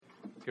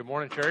Good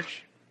morning,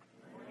 church.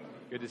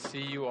 Good to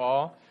see you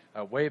all.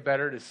 Way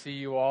better to see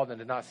you all than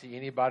to not see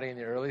anybody in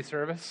the early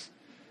service.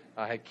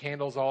 I had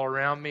candles all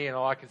around me, and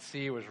all I could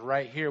see was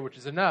right here, which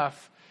is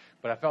enough.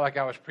 But I felt like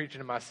I was preaching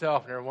to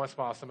myself, and every once in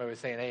a while somebody was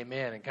saying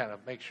amen and kind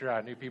of make sure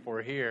I knew people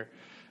were here.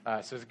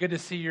 So it's good to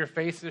see your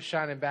faces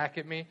shining back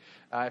at me.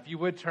 If you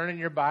would turn in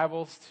your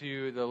Bibles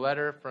to the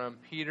letter from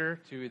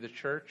Peter to the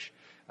church.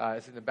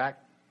 It's in the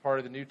back part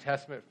of the New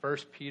Testament, 1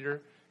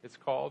 Peter. It's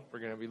called. We're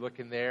going to be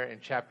looking there in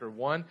chapter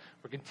 1.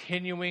 We're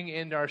continuing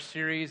into our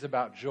series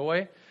about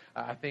joy.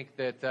 I think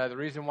that the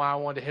reason why I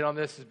wanted to hit on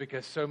this is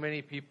because so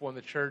many people in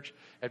the church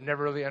have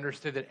never really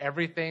understood that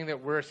everything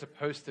that we're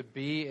supposed to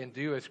be and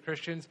do as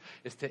Christians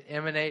is to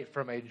emanate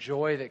from a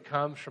joy that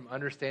comes from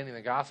understanding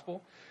the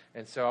gospel.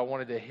 And so I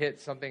wanted to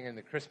hit something in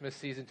the Christmas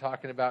season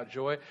talking about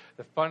joy.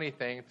 The funny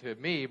thing to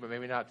me, but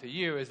maybe not to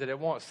you, is that it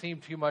won't seem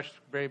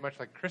very much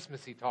like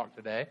Christmassy talk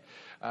today.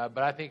 But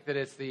I think that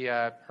it's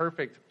the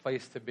perfect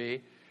place to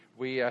be.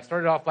 We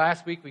started off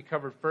last week. We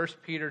covered 1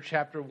 Peter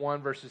chapter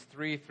 1, verses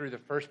 3 through the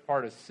first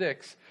part of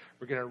 6.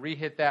 We're going to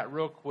re-hit that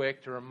real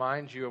quick to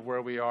remind you of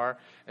where we are.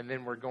 And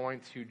then we're going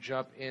to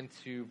jump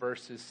into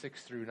verses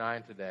 6 through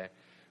 9 today.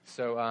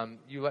 So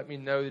you let me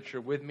know that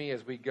you're with me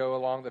as we go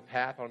along the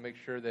path. I want to make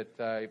sure that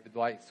if the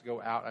lights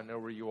go out, I know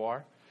where you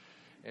are.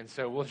 And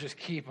so we'll just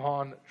keep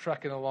on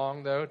trucking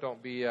along, though.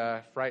 Don't be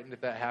frightened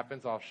if that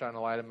happens. I'll shine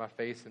a light in my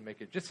face and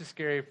make it just as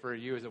scary for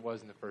you as it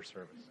was in the first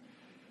service.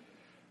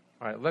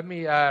 All right, let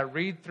me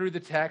read through the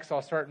text.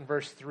 I'll start in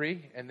verse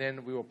 3, and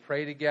then we will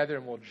pray together,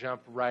 and we'll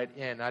jump right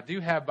in. I do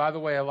have, by the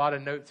way, a lot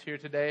of notes here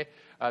today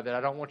that I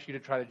don't want you to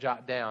try to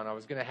jot down. I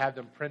was going to have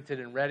them printed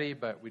and ready,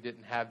 but we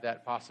didn't have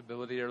that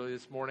possibility early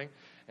this morning.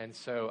 And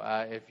so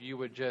if you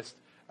would just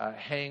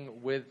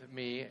hang with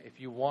me. If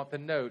you want the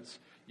notes,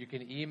 you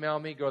can email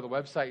me. Go to the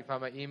website. You can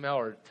find my email,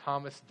 or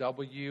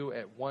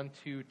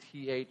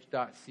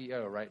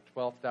thomasw@12th.co, right?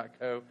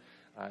 12th.co.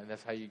 And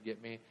that's how you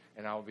get me.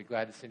 And I will be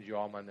glad to send you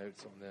all my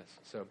notes on this.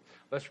 So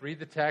let's read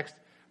the text.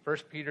 1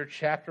 Peter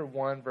chapter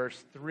 1,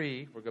 verse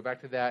 3. We'll go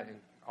back to that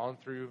and on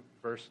through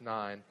verse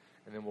 9,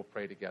 and then we'll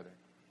pray together.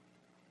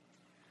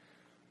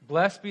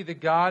 Blessed be the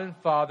God and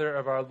Father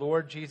of our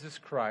Lord Jesus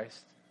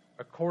Christ.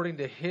 According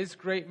to his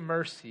great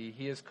mercy,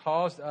 he has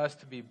caused us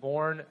to be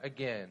born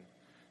again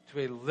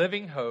to a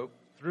living hope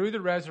through the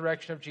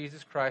resurrection of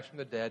Jesus Christ from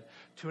the dead,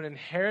 to an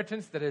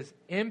inheritance that is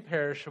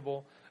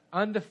imperishable,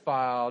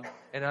 undefiled,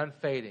 and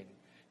unfading,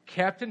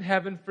 kept in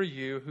heaven for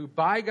you, who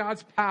by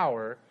God's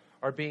power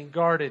are being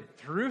guarded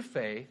through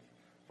faith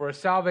for a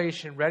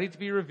salvation ready to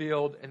be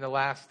revealed in the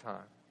last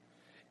time.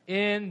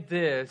 In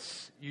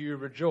this you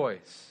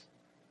rejoice,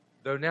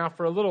 though now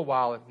for a little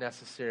while, if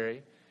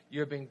necessary,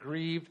 you have been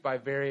grieved by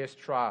various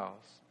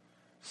trials,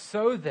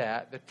 so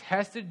that the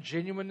tested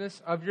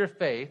genuineness of your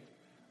faith,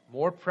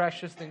 more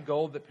precious than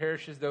gold that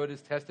perishes though it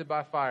is tested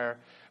by fire,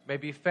 may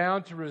be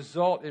found to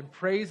result in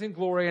praise and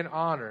glory and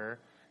honor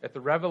at the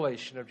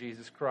revelation of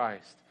Jesus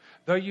Christ.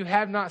 Though you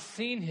have not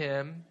seen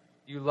him,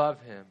 you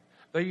love him.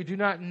 Though you do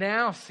not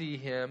now see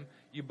him,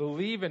 you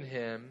believe in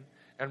him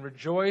and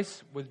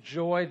rejoice with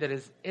joy that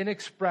is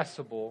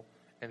inexpressible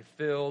and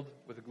filled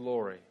with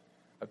glory,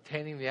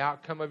 obtaining the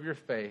outcome of your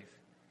faith,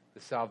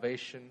 the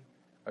salvation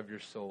of your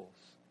souls.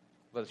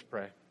 Let us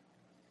pray.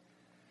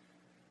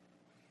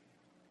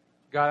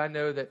 God, I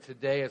know that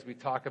today as we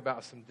talk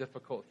about some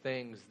difficult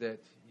things that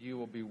you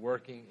will be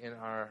working in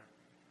our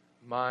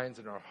minds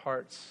and our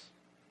hearts.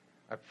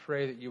 I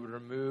pray that you would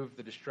remove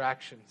the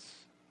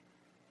distractions,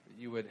 that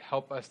you would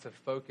help us to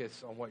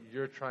focus on what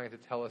you're trying to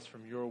tell us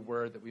from your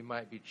word, that we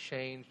might be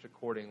changed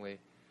accordingly,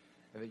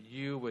 and that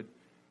you would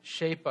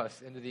shape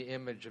us into the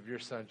image of your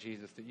Son,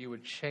 Jesus, that you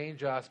would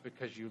change us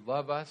because you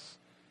love us,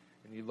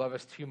 and you love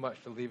us too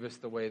much to leave us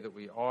the way that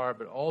we are,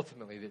 but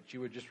ultimately that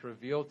you would just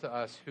reveal to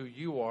us who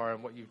you are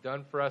and what you've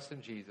done for us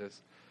in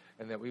Jesus,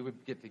 and that we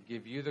would get to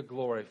give you the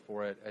glory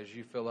for it as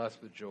you fill us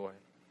with joy.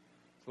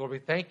 So Lord, we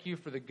thank you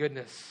for the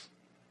goodness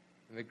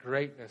and the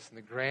greatness and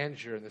the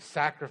grandeur and the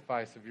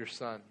sacrifice of your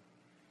Son.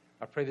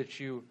 I pray that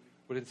you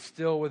would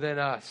instill within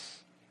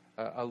us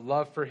a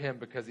love for him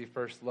because he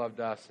first loved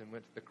us and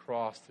went to the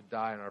cross to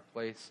die in our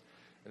place,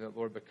 and that,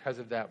 Lord, because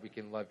of that, we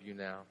can love you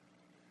now.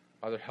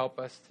 Father, help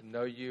us to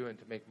know you and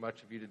to make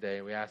much of you today.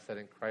 And we ask that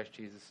in Christ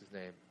Jesus'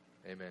 name.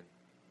 Amen.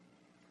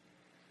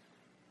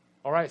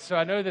 All right, so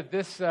I know that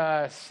this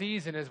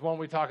season is when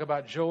we talk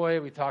about joy,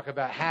 we talk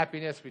about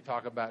happiness, we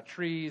talk about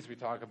trees, we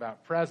talk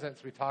about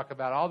presents, we talk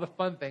about all the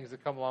fun things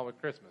that come along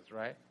with Christmas,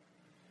 right?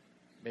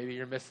 Maybe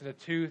you're missing a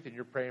tooth and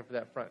you're praying for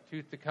that front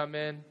tooth to come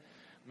in.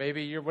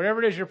 Maybe you're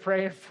whatever it is you're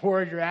praying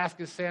for, you're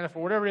asking Santa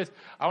for, whatever it is.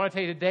 I want to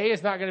tell you, today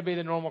is not going to be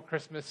the normal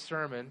Christmas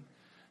sermon.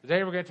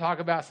 Today we're going to talk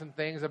about some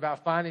things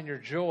about finding your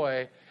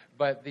joy,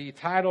 but the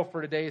title for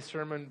today's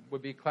sermon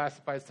would be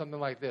classified something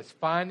like this: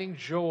 Finding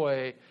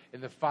Joy in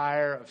the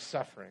Fire of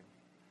Suffering.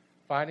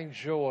 Finding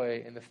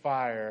joy in the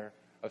fire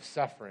of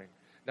suffering.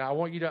 Now, I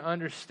want you to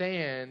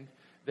understand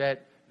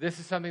that this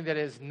is something that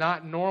is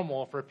not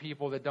normal for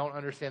people that don't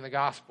understand the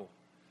gospel.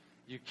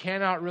 You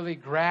cannot really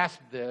grasp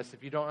this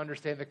if you don't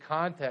understand the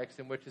context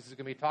in which this is going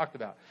to be talked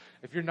about.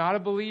 If you're not a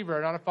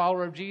believer, not a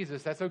follower of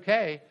Jesus, that's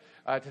okay.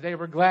 Today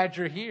we're glad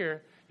you're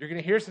here. You're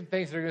going to hear some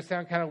things that are going to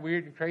sound kind of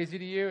weird and crazy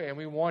to you, and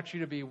we want you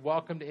to be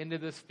welcomed into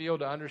this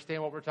field to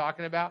understand what we're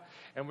talking about.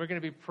 And we're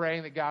going to be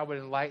praying that God would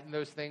enlighten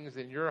those things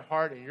in your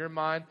heart and your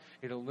mind.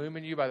 He'd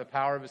illumine you by the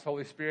power of His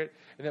Holy Spirit.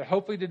 And that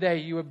hopefully today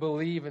you would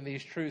believe in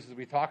these truths as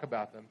we talk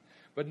about them.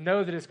 But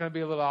know that it's going to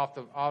be a little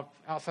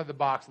outside the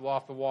box, a little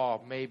off the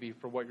wall, maybe,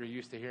 for what you're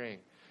used to hearing.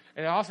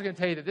 And I'm also going to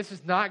tell you that this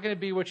is not going to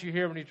be what you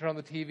hear when you turn on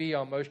the TV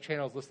on most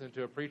channels listening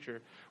to a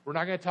preacher. We're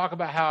not going to talk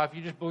about how if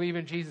you just believe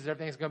in Jesus,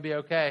 everything's going to be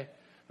okay,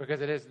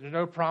 because it is. There's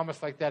no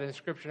promise like that in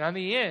Scripture. Now, in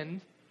the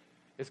end,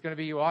 it's going to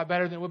be a lot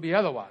better than it would be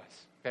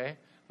otherwise, okay?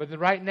 But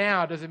right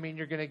now doesn't mean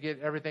you're going to get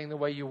everything the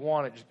way you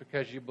want it just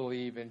because you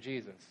believe in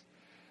Jesus.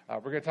 We're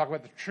going to talk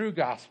about the true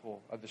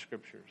gospel of the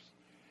Scriptures.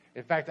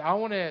 In fact, I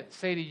want to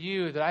say to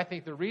you that I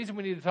think the reason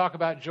we need to talk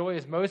about joy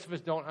is most of us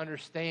don't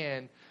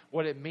understand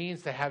what it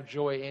means to have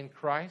joy in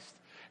Christ,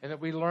 and that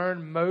we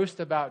learn most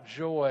about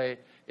joy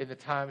in the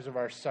times of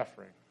our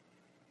suffering.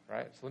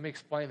 Right? So let me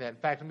explain that. In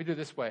fact, let me do it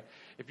this way.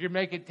 If you're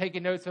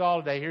taking notes at all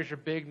today, here's your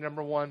big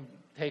number one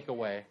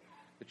takeaway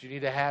that you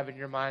need to have in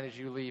your mind as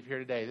you leave here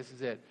today. This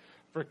is it.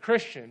 For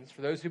Christians,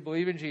 for those who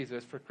believe in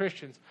Jesus, for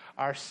Christians,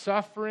 our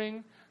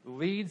suffering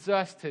leads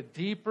us to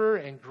deeper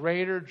and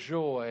greater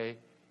joy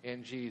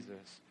in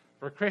Jesus.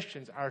 For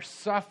Christians, our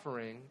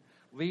suffering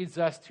leads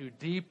us to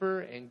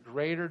deeper and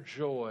greater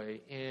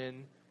joy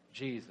in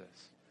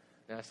Jesus.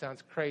 Now, it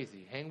sounds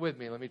crazy. Hang with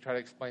me. Let me try to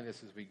explain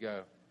this as we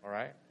go. All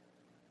right?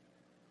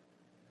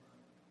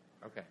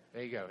 Okay,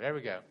 there you go. There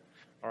we go.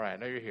 All right, I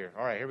know you're here.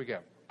 All right, here we go.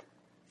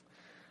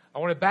 I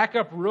want to back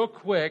up real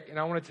quick, and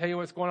I want to tell you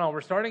what's going on.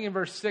 We're starting in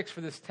verse 6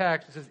 for this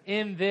text. It says,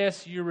 in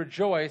this you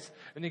rejoice,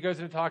 and he goes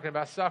into talking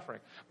about suffering.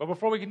 But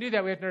before we can do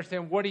that, we have to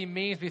understand what he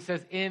means when he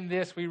says, in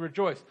this we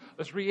rejoice.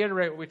 Let's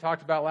reiterate what we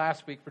talked about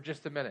last week for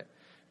just a minute.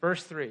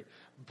 Verse 3,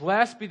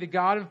 blessed be the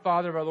God and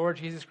Father of our Lord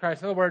Jesus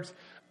Christ. In other words,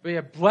 may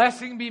a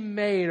blessing be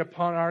made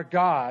upon our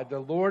God, the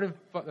Lord and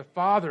the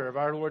Father of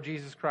our Lord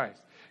Jesus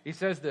Christ. He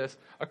says this,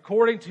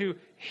 according to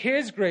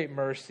His great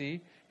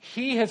mercy,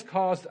 He has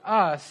caused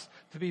us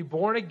to be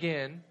born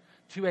again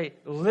to a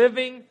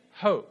living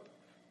hope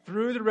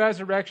through the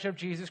resurrection of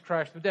Jesus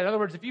Christ from the dead. In other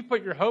words, if you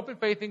put your hope and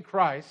faith in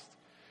Christ,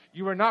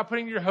 you are not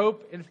putting your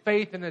hope and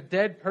faith in a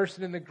dead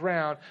person in the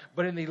ground,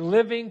 but in the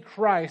living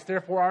Christ.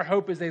 Therefore, our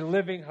hope is a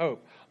living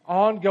hope,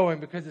 ongoing,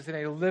 because it's in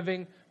a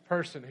living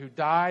person who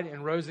died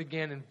and rose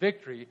again in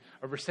victory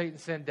over Satan,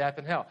 sin, death,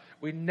 and hell.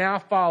 We now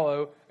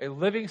follow a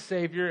living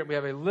Savior, and we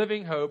have a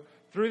living hope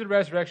through the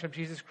resurrection of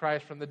Jesus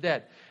Christ from the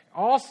dead.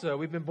 Also,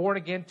 we've been born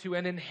again to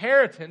an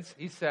inheritance,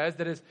 he says,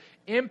 that is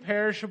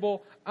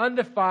imperishable,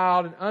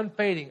 undefiled, and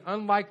unfading,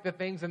 unlike the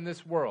things in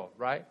this world,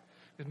 right?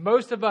 Because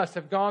most of us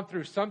have gone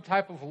through some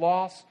type of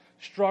loss,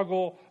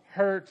 struggle,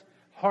 hurt,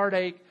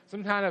 heartache,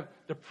 some kind of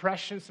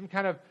depression, some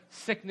kind of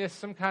sickness,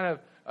 some kind of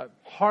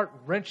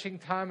heart-wrenching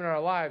time in our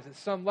lives at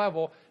some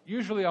level,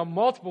 usually on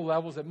multiple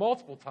levels at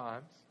multiple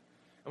times.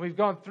 And we've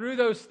gone through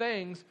those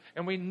things,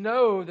 and we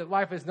know that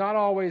life is not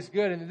always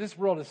good, and that this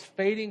world is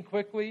fading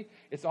quickly.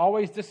 It's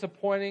always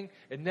disappointing.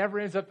 It never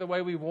ends up the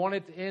way we want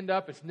it to end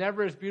up. It's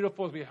never as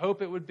beautiful as we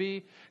hope it would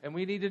be. And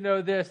we need to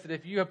know this, that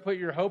if you have put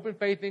your hope and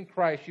faith in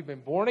Christ, you've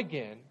been born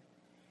again,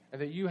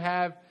 and that you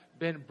have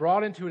been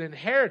brought into an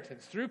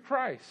inheritance through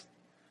Christ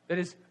that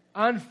is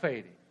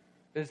unfading,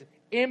 that is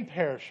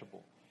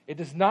imperishable. It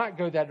does not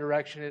go that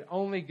direction. It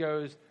only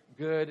goes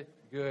good,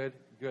 good,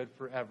 good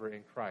forever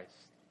in Christ.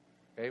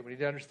 Okay, we need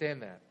to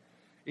understand that.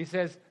 He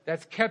says,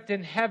 that's kept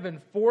in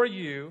heaven for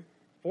you,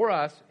 for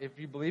us, if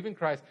you believe in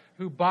Christ,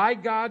 who by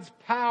God's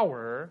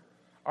power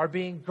are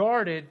being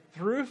guarded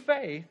through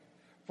faith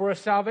for a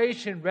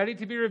salvation ready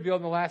to be revealed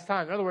in the last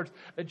time. In other words,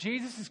 that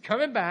Jesus is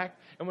coming back,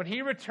 and when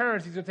He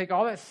returns, He's going to take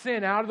all that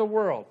sin out of the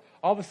world,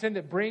 all the sin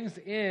that brings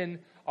in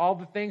all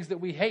the things that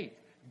we hate,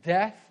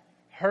 death,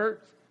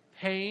 hurt,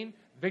 pain,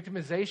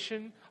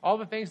 victimization, all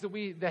the things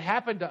that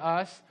happen to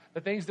us, the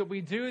things that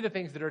we do, the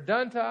things that are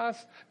done to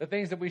us, the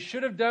things that we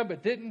should have done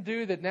but didn't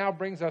do that now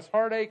brings us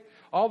heartache,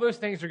 all those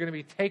things are going to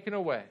be taken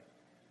away,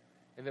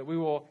 and that we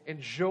will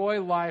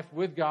enjoy life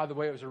with God the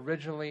way it was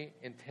originally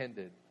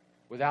intended,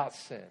 without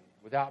sin,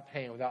 without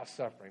pain, without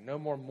suffering. No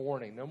more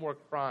mourning, no more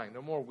crying,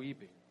 no more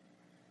weeping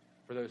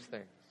for those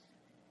things.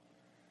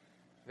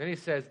 Then he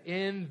says,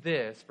 in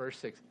this, verse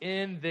 6,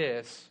 in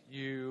this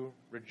you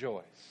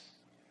rejoice.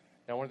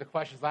 Now, one of the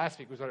questions last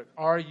week was,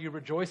 are you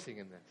rejoicing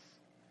in this?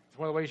 It's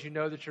one of the ways you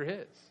know that you're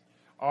His.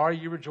 Are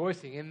you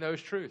rejoicing in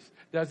those truths?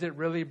 Does it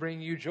really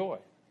bring you joy?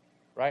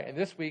 Right? And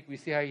this week, we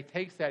see how he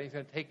takes that. He's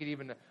going to take it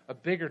even a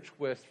bigger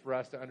twist for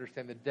us to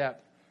understand the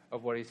depth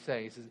of what he's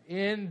saying. He says,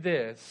 in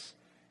this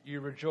you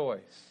rejoice,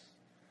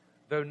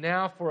 though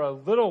now for a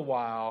little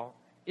while,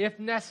 if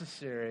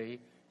necessary,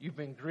 you've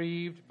been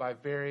grieved by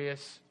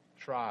various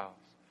trials.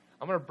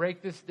 I'm going to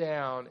break this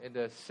down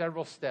into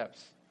several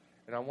steps,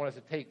 and I want us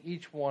to take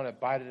each one a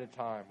bite at a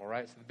time, all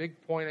right? So the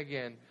big point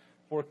again,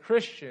 for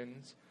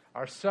Christians,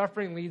 Our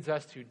suffering leads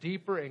us to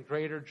deeper and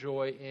greater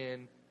joy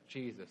in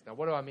Jesus. Now,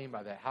 what do I mean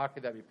by that? How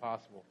could that be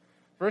possible?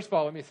 First of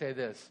all, let me say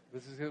this.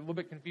 This is a little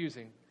bit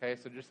confusing, okay?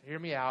 So just hear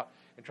me out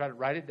and try to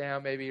write it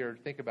down maybe or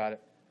think about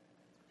it.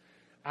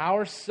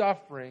 Our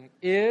suffering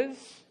is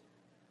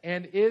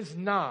and is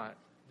not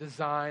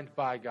designed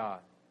by God.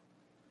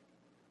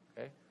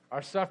 Okay?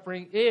 Our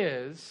suffering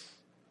is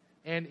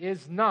and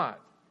is not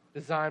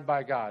designed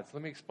by God. So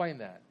let me explain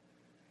that.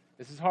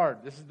 This is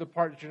hard. This is the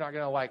part that you're not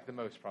going to like the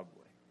most probably.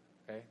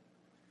 Okay?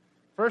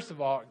 First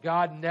of all,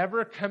 God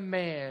never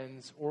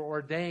commands or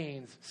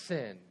ordains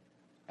sin,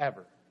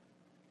 ever.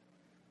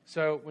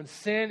 So when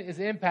sin is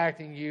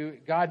impacting you,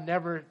 God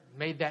never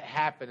made that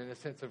happen in the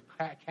sense of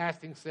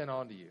casting sin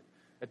onto you.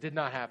 That did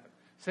not happen.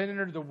 Sin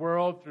entered the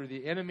world through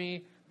the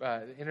enemy,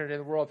 entered in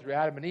the world through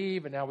Adam and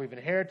Eve, and now we've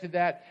inherited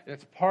that, and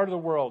it's a part of the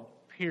world,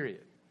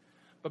 period.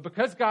 But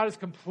because God is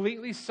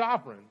completely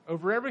sovereign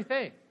over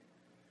everything,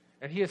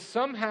 and he has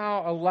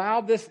somehow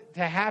allowed this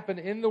to happen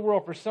in the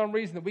world for some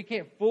reason that we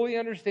can't fully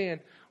understand.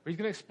 He's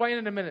going to explain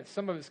in a minute.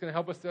 Some of it's going to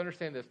help us to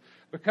understand this.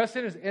 Because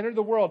sin has entered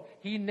the world,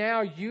 he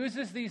now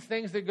uses these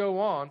things that go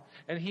on,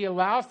 and he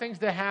allows things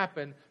to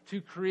happen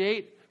to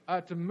create,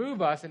 to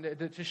move us, and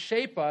to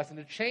shape us, and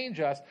to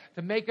change us,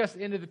 to make us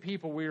into the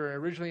people we were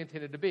originally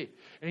intended to be.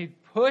 And he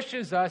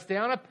pushes us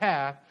down a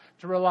path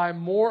to rely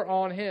more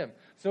on him.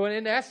 So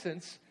in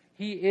essence,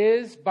 he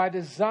is, by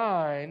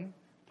design,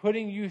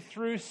 putting you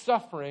through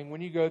suffering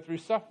when you go through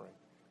suffering.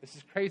 This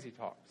is crazy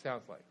talk,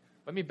 sounds like.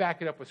 Let me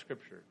back it up with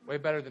Scripture. Way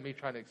better than me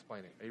trying to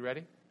explain it. Are you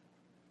ready?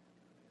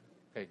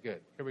 Okay, good.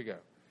 Here we go.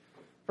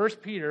 1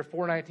 Peter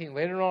 4:19.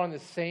 Later on in the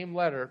same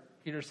letter,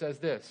 Peter says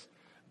this.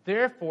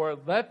 Therefore,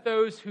 let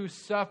those who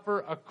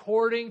suffer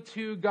according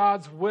to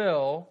God's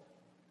will,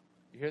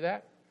 you hear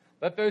that?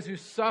 Let those who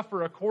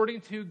suffer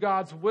according to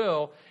God's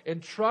will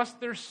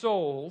entrust their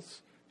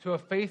souls to a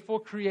faithful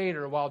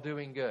Creator while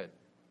doing good.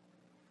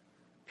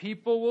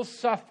 People will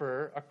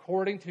suffer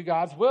according to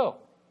God's will.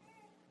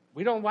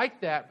 We don't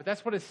like that, but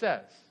that's what it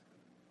says.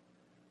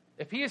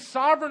 If he is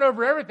sovereign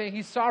over everything,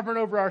 he's sovereign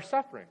over our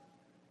suffering.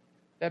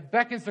 That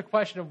beckons the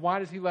question of why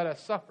does he let us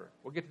suffer?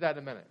 We'll get to that in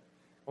a minute.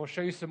 We'll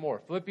show you some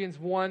more. Philippians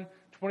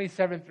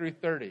 1:27 through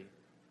 30.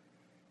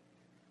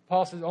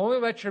 Paul says, only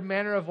let your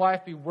manner of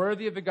life be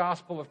worthy of the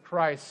gospel of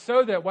Christ,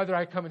 so that whether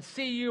I come and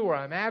see you or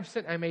I'm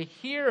absent, I may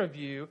hear of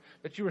you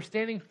that you are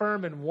standing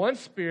firm in one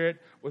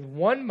spirit, with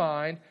one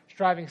mind,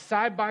 striving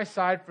side by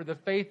side for the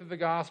faith of the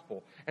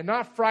gospel, and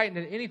not frightened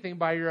at anything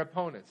by your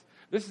opponents.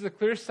 This is a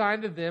clear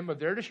sign to them of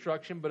their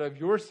destruction, but of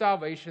your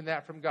salvation,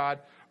 that from God.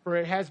 For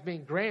it has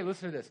been granted,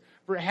 listen to this,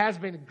 for it has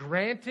been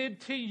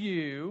granted to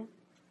you,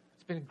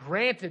 it's been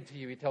granted to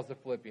you, he tells the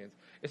Philippians,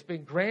 it's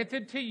been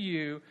granted to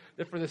you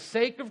that for the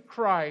sake of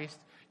Christ,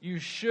 you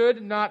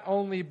should not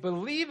only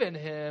believe in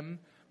him,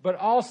 but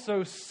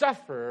also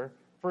suffer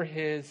for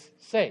his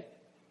sake.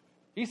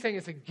 He's saying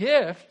it's a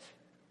gift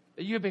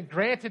that you have been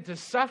granted to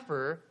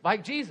suffer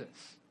like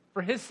Jesus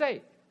for his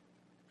sake.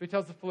 So he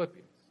tells the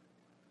Philippians.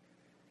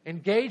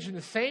 Engage in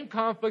the same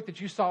conflict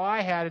that you saw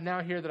I had and now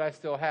hear that I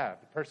still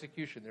have, the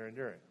persecution they're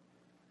enduring.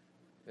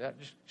 That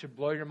just should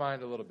blow your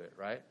mind a little bit,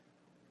 right?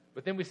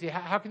 But then we see,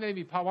 how can they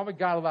be possible? Why would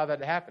God allow that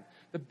to happen?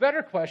 The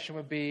better question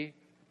would be,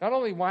 not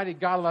only why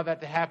did God allow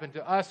that to happen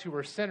to us who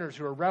are sinners,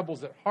 who are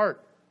rebels at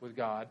heart with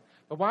God,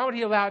 but why would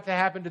he allow it to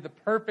happen to the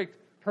perfect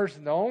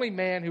person, the only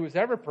man who was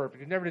ever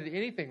perfect, who never did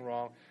anything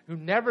wrong, who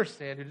never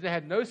sinned, who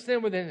had no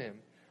sin within him?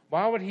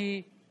 Why would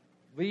he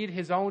lead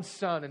his own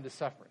son into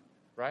suffering,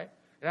 right?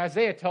 And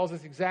Isaiah tells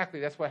us exactly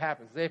that's what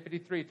happens. Isaiah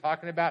 53,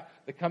 talking about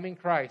the coming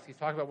Christ. He's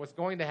talking about what's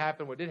going to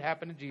happen, what did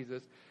happen to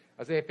Jesus.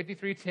 Isaiah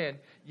 53:10,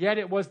 yet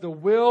it was the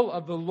will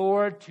of the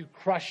Lord to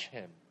crush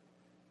him.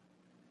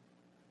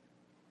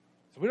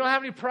 So we don't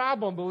have any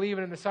problem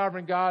believing in the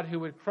sovereign God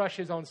who would crush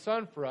his own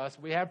son for us.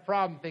 We have a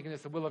problem thinking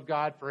it's the will of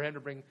God for him to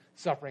bring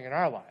suffering in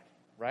our life,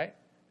 right?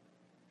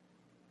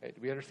 Okay,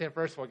 do we understand?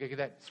 First of all, get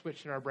that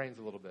switched in our brains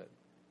a little bit,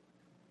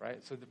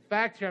 right? So the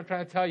fact here I'm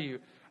trying to tell you,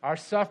 our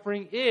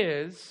suffering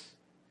is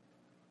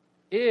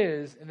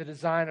in the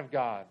design of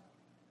God.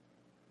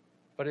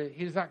 But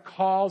he does not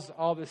cause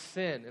all this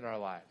sin in our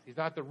lives. He's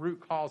not the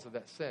root cause of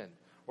that sin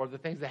or the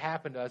things that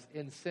happen to us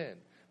in sin.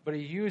 But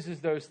he uses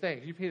those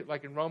things. You see,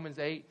 like in Romans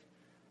 8, it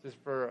says,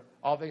 for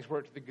all things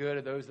work to the good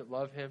of those that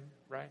love him,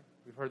 right?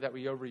 We've heard that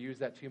we overuse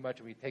that too much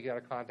and we take it out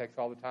of context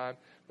all the time.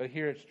 But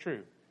here it's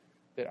true,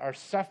 that our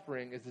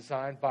suffering is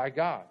designed by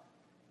God.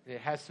 And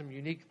it has some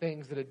unique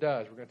things that it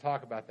does. We're going to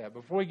talk about that.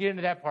 Before we get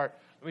into that part,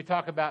 let me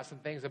talk about some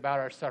things about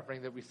our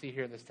suffering that we see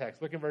here in this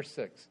text. Look in verse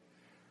 6.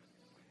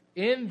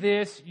 In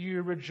this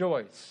you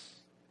rejoice,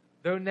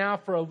 though now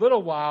for a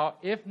little while,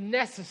 if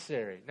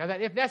necessary. Now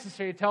that if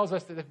necessary tells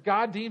us that if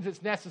God deems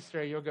it's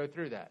necessary, you'll go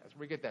through that. That's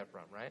where we get that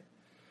from, right?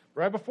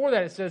 Right before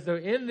that it says, though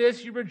in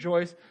this you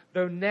rejoice,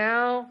 though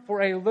now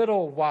for a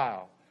little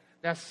while.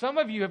 Now some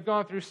of you have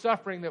gone through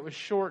suffering that was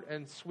short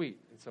and sweet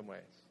in some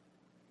ways.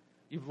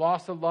 You've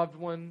lost a loved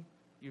one,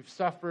 you've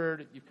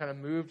suffered, you've kind of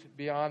moved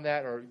beyond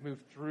that or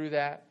moved through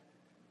that.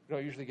 We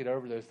don't usually get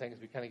over those things,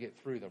 we kind of get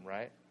through them,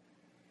 right?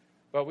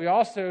 But we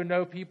also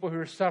know people who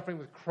are suffering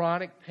with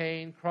chronic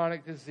pain,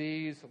 chronic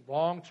disease,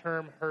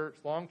 long-term hurts,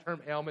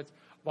 long-term ailments,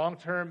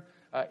 long-term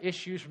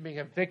issues from being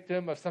a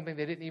victim of something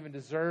they didn't even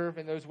deserve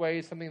in those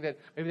ways, something that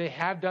maybe they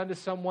have done to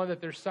someone that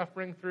they're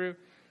suffering through.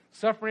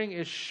 Suffering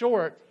is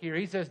short here.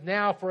 He says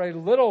now for a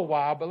little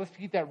while, but let's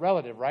keep that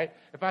relative, right?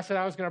 If I said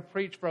I was going to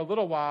preach for a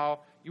little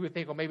while, you would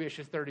think, well, maybe it's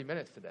just 30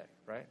 minutes today,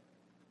 right?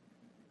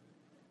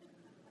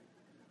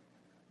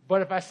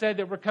 But if I said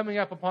that we're coming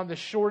up upon the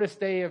shortest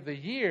day of the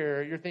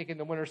year, you're thinking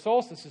the winter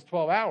solstice is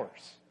 12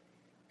 hours,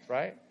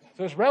 right?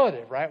 So it's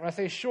relative, right? When I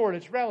say short,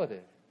 it's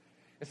relative.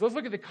 And so let's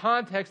look at the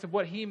context of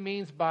what he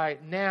means by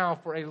now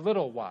for a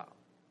little while.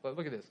 But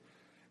look at this.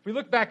 If we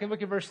look back and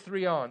look at verse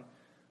 3 on,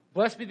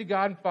 blessed be the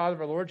God and Father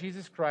of our Lord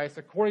Jesus Christ.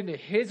 According to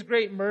his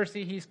great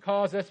mercy, he's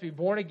caused us to be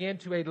born again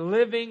to a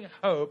living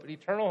hope, an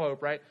eternal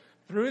hope, right?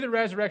 Through the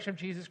resurrection of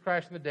Jesus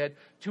Christ from the dead,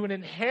 to an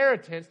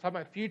inheritance, talking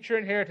about future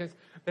inheritance,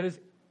 that is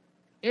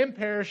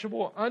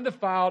imperishable,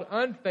 undefiled,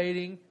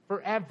 unfading,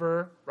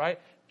 forever, right?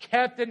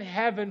 Kept in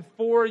heaven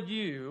for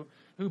you,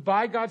 who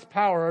by God's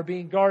power are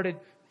being guarded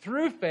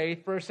through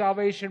faith for a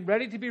salvation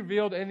ready to be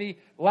revealed in the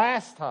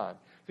last time.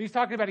 So he's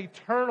talking about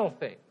eternal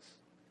things.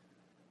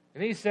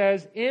 And he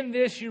says, in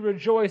this you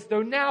rejoice,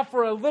 though now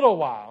for a little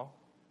while.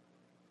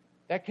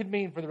 That could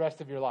mean for the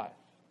rest of your life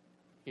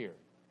here,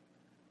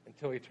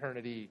 until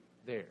eternity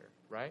there,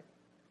 right?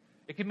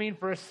 It could mean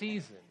for a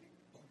season.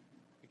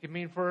 It could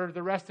mean for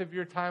the rest of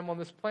your time on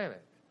this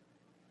planet.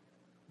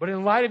 But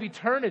in light of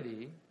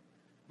eternity,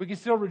 we can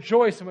still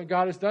rejoice in what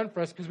God has done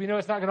for us because we know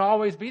it's not going to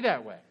always be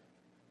that way,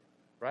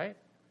 right?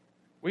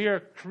 We are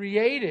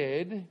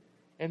created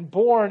and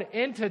born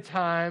into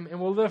time and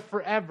will live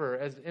forever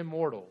as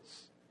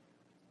immortals.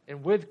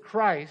 And with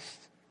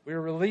Christ, we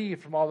are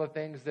relieved from all the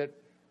things that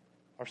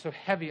are so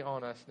heavy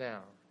on us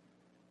now.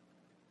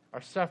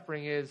 Our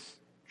suffering is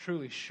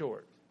truly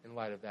short in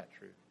light of that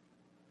truth.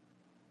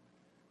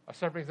 Our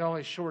suffering is not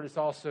only short, it's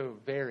also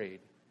varied.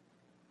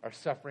 Our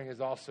suffering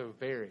is also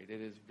varied.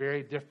 It is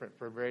very different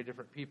for very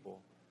different people.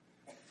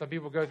 Some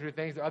people go through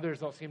things that others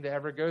don't seem to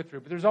ever go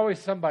through. But there's always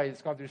somebody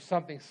that's gone through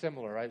something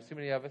similar, right? There's too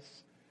many of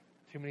us,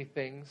 too many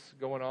things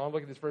going on.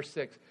 Look at this, verse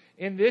 6.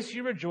 In this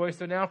you rejoice,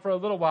 though now for a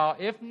little while,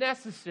 if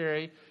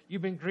necessary,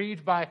 you've been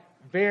grieved by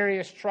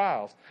various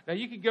trials. Now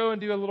you could go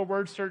and do a little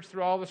word search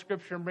through all the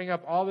Scripture and bring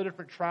up all the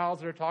different trials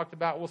that are talked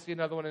about. We'll see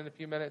another one in a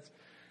few minutes.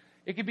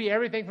 It could be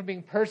everything from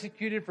being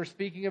persecuted for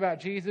speaking about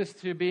Jesus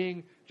to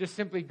being just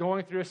simply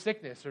going through a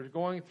sickness or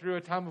going through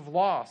a time of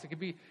loss. It could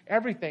be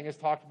everything is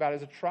talked about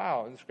as a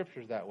trial in the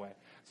Scriptures that way.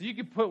 So you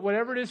could put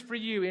whatever it is for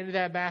you into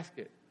that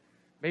basket.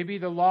 Maybe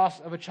the loss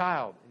of a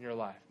child in your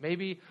life.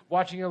 Maybe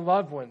watching a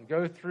loved one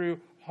go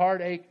through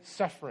heartache,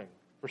 suffering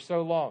for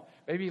so long.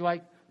 Maybe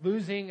like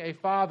losing a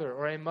father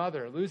or a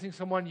mother, losing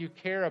someone you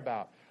care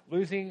about,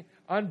 losing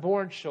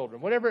unborn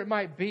children, whatever it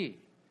might be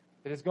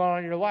that has gone on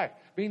in your life.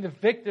 Being the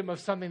victim of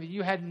something that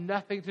you had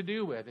nothing to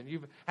do with, and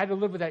you've had to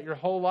live with that your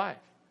whole life.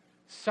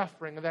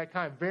 Suffering of that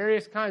kind.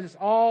 Various kinds. It's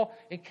all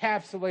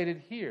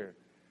encapsulated here.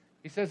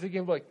 He says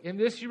again, look, in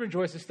this you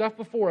rejoice. The stuff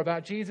before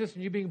about Jesus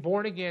and you being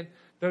born again,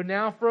 though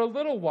now for a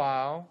little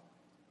while,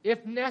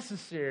 if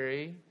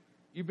necessary,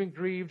 you've been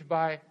grieved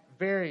by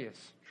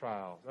various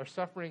trials. Our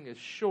suffering is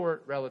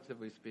short,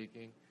 relatively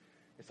speaking.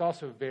 It's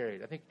also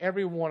varied. I think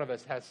every one of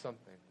us has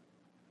something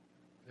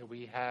that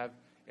we have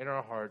in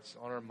our hearts,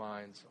 on our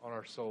minds, on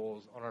our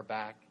souls, on our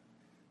back,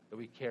 that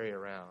we carry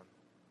around,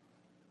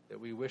 that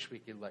we wish we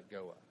could let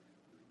go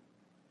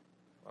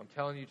of. I'm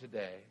telling you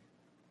today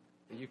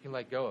that you can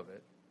let go of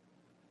it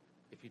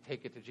if you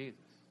take it to Jesus.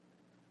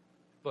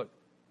 Look,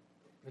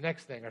 the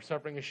next thing, our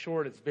suffering is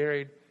short, it's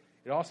varied.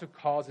 It also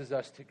causes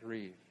us to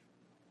grieve.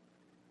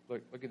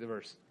 Look at the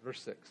verse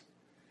 6.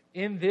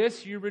 In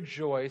this you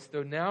rejoice,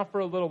 though now for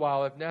a little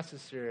while, if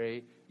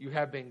necessary, you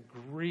have been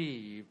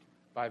grieved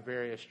by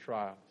various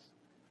trials.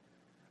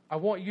 I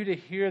want you to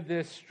hear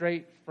this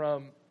straight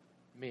from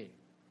me.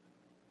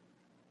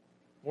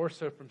 More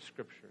so from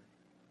Scripture.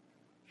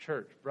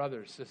 Church,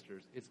 brothers,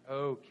 sisters, it's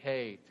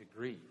okay to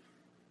grieve.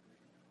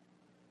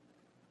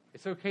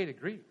 It's okay to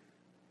grieve.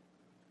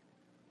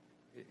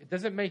 It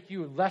doesn't make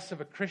you less of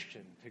a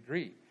Christian to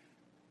grieve.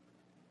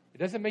 It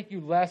doesn't make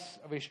you less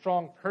of a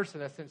strong person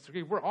in that sense to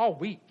grieve. We're all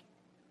weak.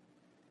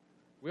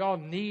 We all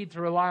need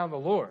to rely on the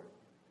Lord.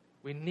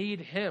 We need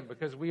Him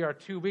because we are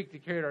too weak to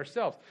carry it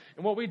ourselves.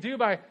 And what we do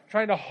by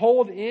trying to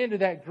hold into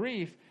that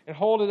grief and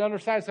hold it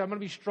underside, so I'm going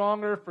to be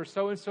stronger for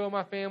so-and-so in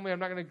my family. I'm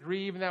not going to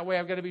grieve in that way.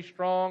 I've got to be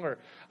strong, or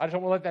I just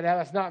don't want to let that out.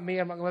 That's not me.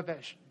 I'm not going to let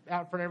that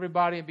out in front of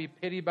everybody and be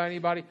pitied by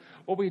anybody.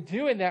 What we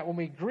do in that when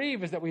we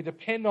grieve is that we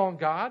depend on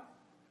God.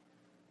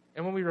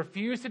 And when we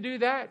refuse to do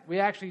that, we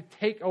actually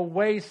take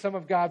away some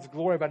of God's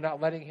glory by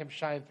not letting Him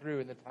shine through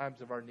in the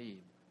times of our need.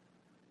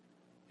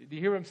 Do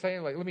you hear what I'm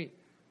saying? Let me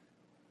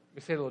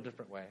say it a little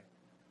different way.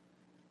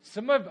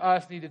 Some of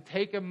us need to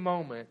take a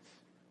moment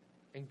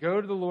and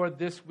go to the Lord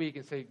this week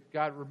and say,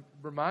 God,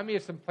 remind me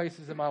of some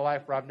places in my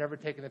life where I've never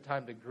taken the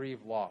time to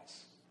grieve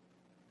loss.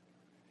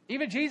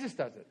 Even Jesus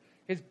does it.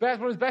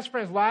 one of his best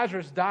friends,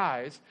 Lazarus,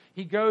 dies.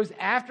 He goes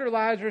after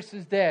Lazarus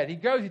is dead. He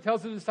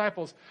tells his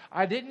disciples,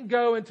 I didn't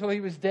go until he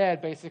was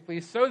dead,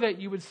 basically, so that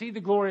you would see the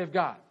glory of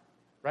God,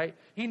 right?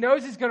 He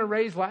knows he's going to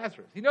raise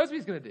Lazarus. He knows what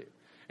he's going to do.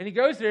 And he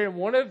goes there, and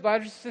one of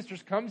Lazarus'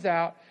 sisters comes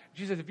out.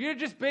 She says, if you had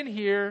just been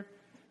here,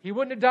 he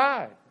wouldn't have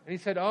died. And he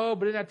said, oh,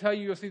 but didn't I tell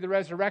you you'll see the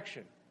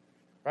resurrection?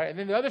 Right? And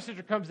then the other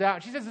sister comes out,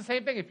 and she says the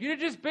same thing. If you'd have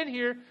just been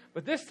here,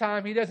 but this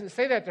time he doesn't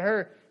say that to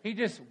her. He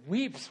just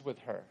weeps with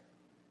her.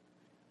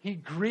 He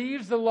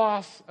grieves the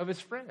loss of his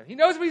friend. He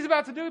knows what he's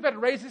about to do. He's about to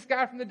raise this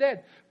guy from the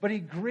dead. But he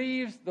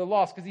grieves the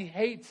loss because he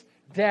hates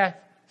death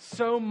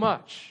so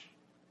much.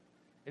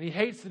 And he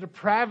hates the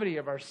depravity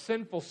of our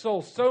sinful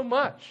soul so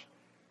much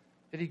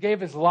that he gave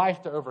his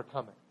life to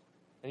overcome it.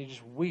 And he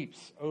just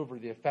weeps over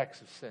the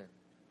effects of sin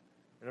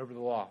and over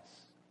the loss.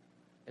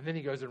 And then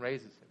he goes and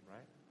raises him, right?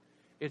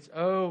 It's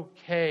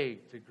okay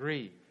to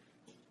grieve.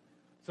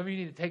 Some of you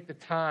need to take the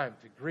time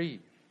to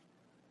grieve.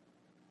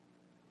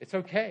 It's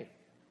okay.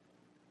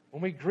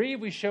 When we grieve,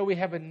 we show we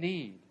have a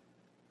need.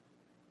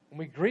 When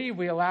we grieve,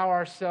 we allow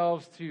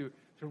ourselves to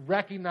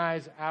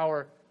recognize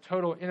our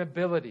total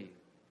inability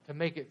to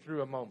make it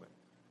through a moment.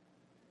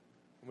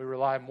 And we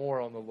rely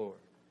more on the Lord.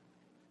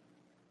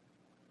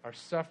 Our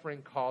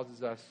suffering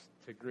causes us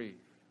to grieve.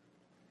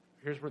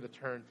 Here's where the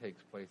turn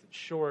takes place. It's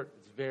short,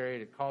 it's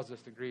varied, it causes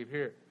us to grieve.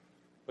 Here,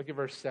 look at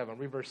verse 7.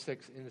 Read verse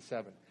 6 into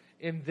 7.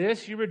 In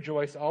this you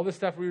rejoice. All this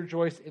stuff we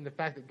rejoice in the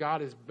fact that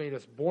God has made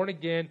us born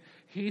again.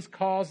 He's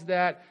caused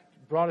that,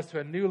 brought us to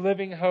a new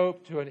living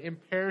hope, to an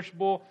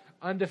imperishable,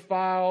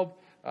 undefiled,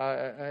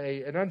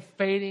 an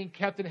unfading,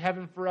 kept in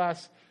heaven for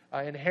us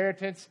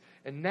inheritance.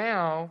 And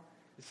now,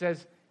 it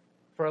says,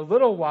 for a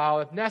little while,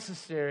 if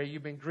necessary,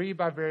 you've been grieved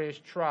by various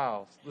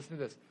trials. Listen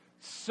to this.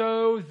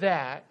 So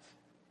that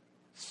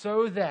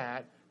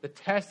the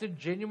tested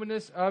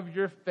genuineness of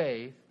your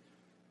faith,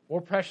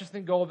 more precious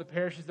than gold that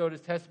perishes though it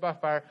is tested by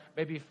fire,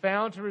 may be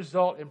found to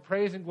result in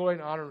praise and glory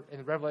and honor in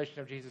the revelation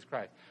of Jesus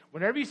Christ.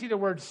 Whenever you see the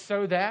word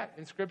so that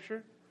in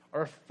Scripture,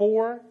 or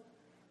for,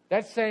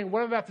 that's saying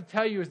what I'm about to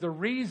tell you is the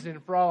reason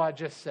for all I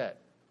just said.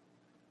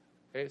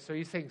 Okay, so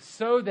he's saying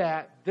so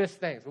that this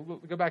thing. So we'll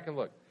go back and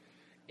look.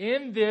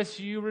 In this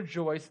you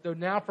rejoice, though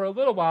now for a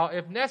little while,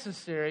 if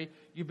necessary,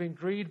 you've been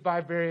grieved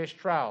by various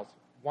trials.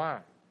 Why?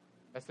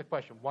 That's the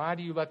question. Why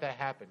do you let that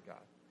happen,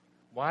 God?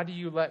 Why do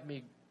you let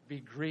me be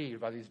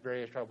grieved by these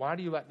various trials? Why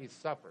do you let me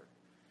suffer?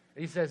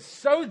 And he says,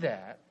 so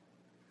that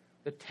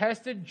the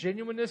tested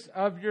genuineness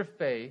of your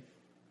faith,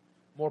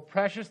 more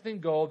precious than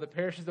gold that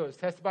perishes though it's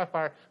tested by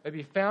fire, may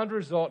be found to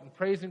result in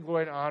praise and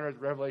glory and honor of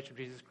the revelation of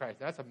Jesus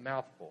Christ. Now, that's a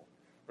mouthful.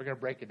 We're going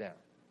to break it down.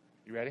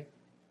 You ready?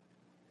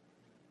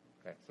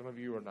 Okay, some of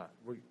you are not.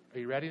 Are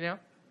you ready now?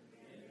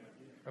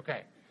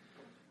 Okay.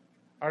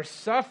 Our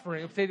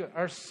suffering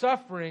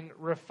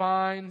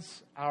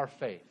refines our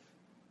faith.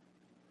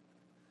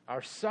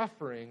 Our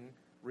suffering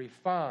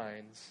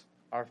refines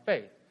our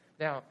faith.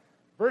 Now,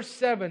 verse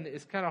 7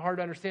 is kind of hard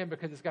to understand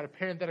because it's got a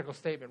parenthetical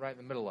statement right in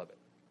the middle of it.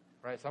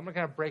 Right? So I'm going to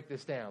kind of break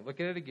this down. Look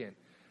at it again.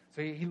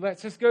 So he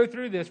lets us go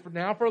through this. For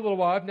now, for a little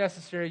while, if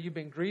necessary, you've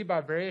been grieved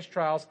by various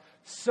trials,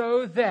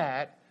 so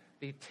that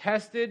the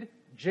tested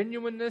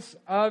genuineness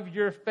of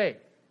your faith,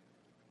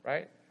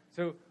 right?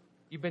 So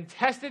you've been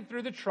tested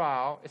through the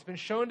trial. It's been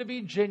shown to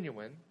be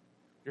genuine.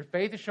 Your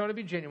faith is shown to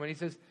be genuine. He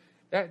says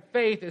that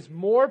faith is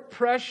more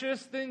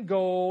precious than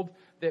gold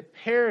that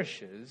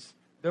perishes,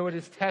 though it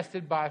is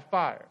tested by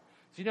fire.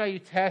 So you know how you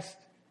test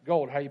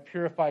gold, how you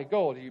purify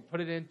gold. You put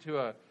it into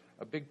a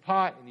big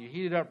pot and you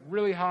heat it up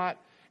really hot,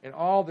 and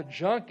all the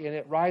junk in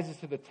it rises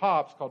to the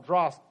top. It's called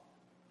dross.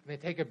 And they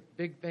take a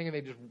big thing and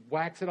they just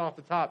wax it off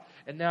the top.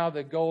 And now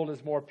the gold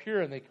is more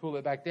pure, and they cool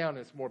it back down, and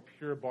it's a more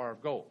pure bar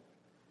of gold.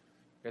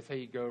 That's how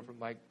you go from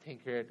like 10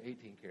 karat to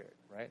 18 karat,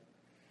 right?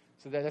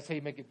 So that's how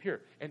you make it pure.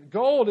 And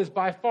gold is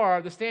by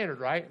far the standard,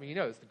 right? I mean, you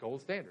know, it's the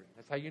gold standard.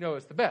 That's how you know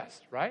it's the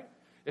best, right?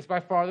 It's by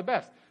far the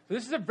best. So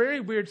this is a very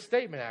weird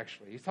statement,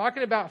 actually. He's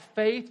talking about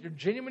faith, your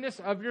genuineness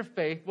of your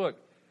faith. Look,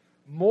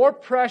 more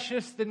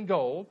precious than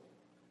gold.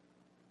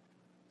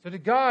 So to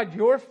God,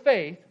 your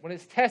faith, when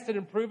it's tested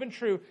and proven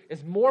true,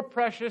 is more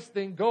precious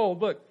than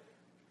gold, look,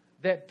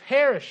 that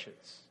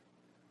perishes.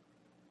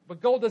 But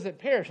gold doesn't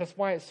perish. That's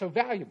why it's so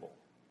valuable,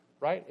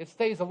 right? It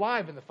stays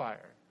alive in the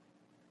fire.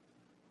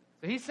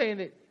 So he's saying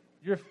that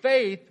your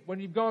faith, when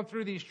you've gone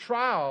through these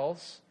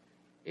trials,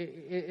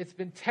 it's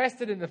been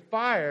tested in the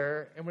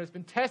fire, and when it's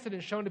been tested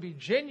and shown to be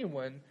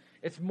genuine,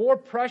 it's more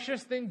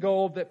precious than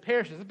gold that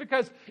perishes. It's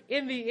because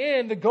in the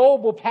end, the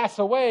gold will pass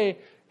away.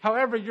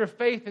 However, your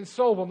faith and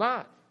soul will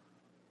not.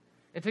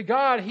 And to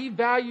God, He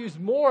values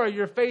more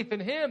your faith in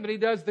Him than He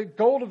does the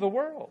gold of the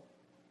world.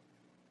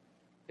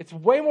 It's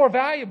way more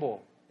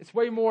valuable. It's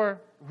way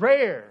more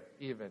rare,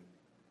 even.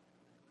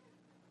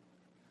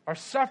 Our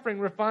suffering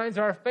refines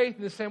our faith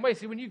in the same way.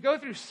 See, when you go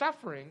through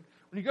suffering,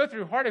 when you go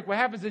through heartache, what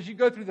happens is you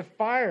go through the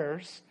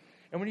fires,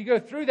 and when you go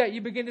through that, you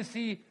begin to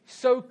see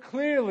so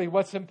clearly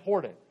what's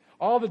important.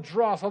 All the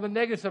dross, all the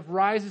negative stuff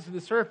rises to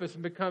the surface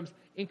and becomes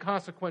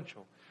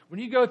inconsequential. When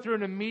you go through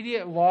an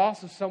immediate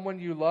loss of someone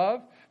you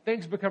love,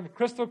 things become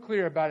crystal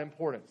clear about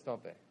importance,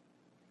 don't they?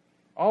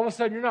 All of a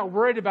sudden, you're not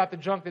worried about the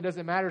junk that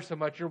doesn't matter so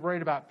much. You're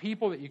worried about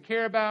people that you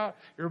care about.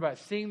 You're about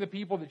seeing the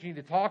people that you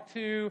need to talk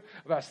to,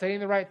 about saying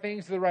the right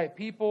things to the right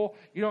people.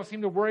 You don't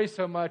seem to worry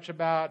so much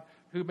about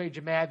who made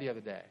you mad the other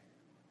day.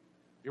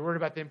 You're worried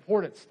about the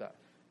important stuff.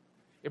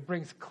 It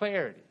brings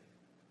clarity.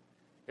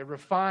 It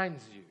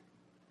refines you.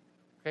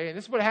 Okay, and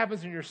this is what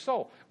happens in your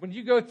soul. When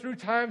you go through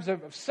times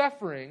of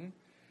suffering,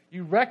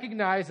 you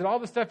recognize that all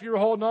the stuff you were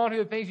holding on to,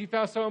 the things you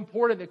found so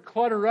important that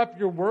clutter up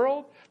your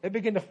world, they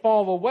begin to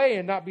fall away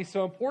and not be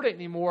so important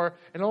anymore,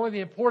 and only the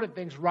important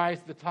things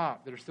rise to the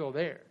top that are still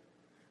there.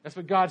 That's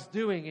what God's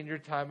doing in your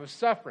time of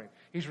suffering.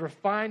 He's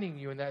refining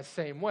you in that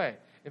same way.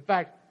 In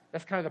fact,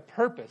 that's kind of the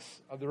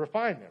purpose of the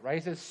refinement, right?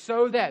 He says,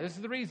 so that, this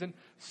is the reason,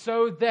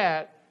 so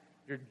that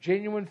your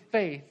genuine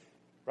faith,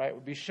 right,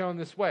 would be shown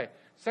this way.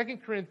 2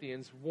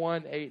 Corinthians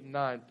 1, 8, and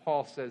 9,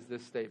 Paul says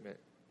this statement.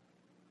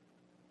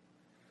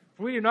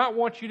 For we do not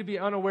want you to be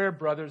unaware,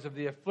 brothers, of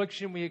the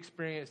affliction we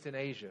experienced in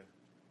Asia.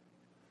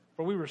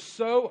 For we were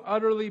so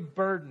utterly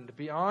burdened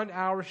beyond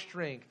our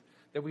strength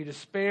that we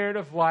despaired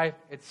of life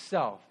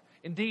itself.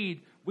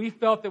 Indeed, we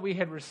felt that we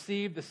had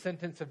received the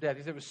sentence of death.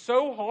 He said it was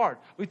so hard,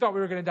 we thought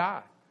we were going to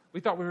die. We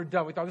thought we were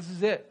done. We thought this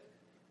is it.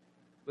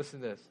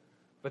 Listen to this.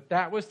 But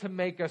that was to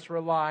make us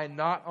rely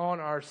not on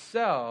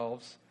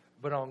ourselves,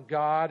 but on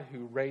God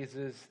who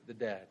raises the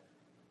dead.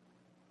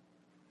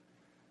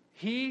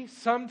 He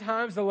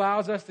sometimes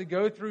allows us to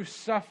go through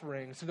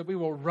suffering so that we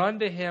will run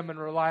to Him and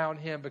rely on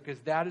Him, because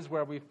that is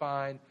where we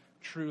find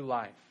true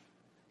life,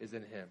 is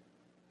in Him.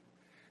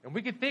 And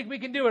we can think we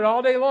can do it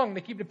all day long.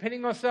 They keep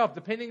depending on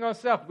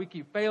self. We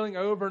keep failing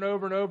over and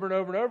over and over and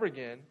over and over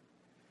again.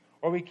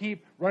 Or we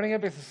keep running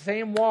up against the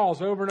same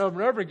walls over and over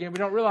and over again. We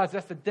don't realize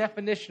that's the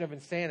definition of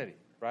insanity,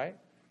 right?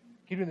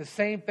 Keep doing the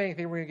same thing,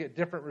 thinking we're going to get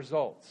different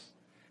results.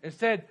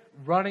 Instead,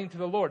 running to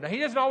the Lord. Now, He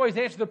doesn't always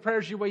answer the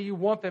prayers the way you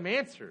want them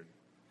answered.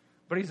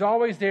 But He's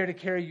always there to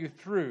carry you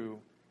through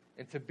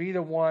and to be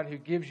the one who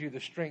gives you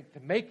the strength to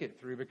make it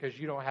through, because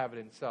you don't have it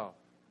in self.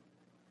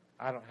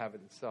 I don't have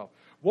it in self.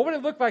 What would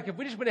it look like if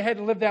we just went ahead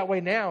and lived that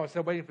way now instead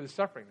of waiting for the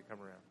suffering to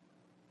come around?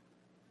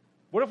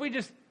 What if we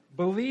just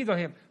believed on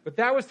Him? But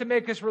that was to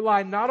make us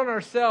rely not on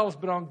ourselves,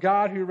 but on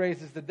God who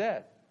raises the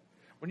dead.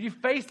 When you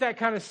face that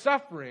kind of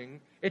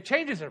suffering, it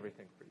changes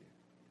everything for you.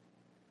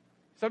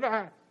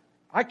 Sometimes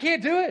I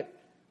can't do it.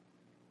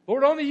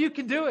 Lord, only You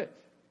can do it.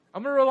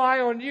 I'm going to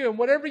rely on You, and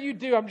whatever You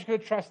do, I'm just going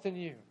to trust in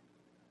You.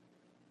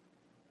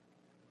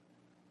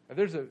 Now,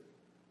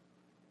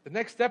 the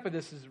next step of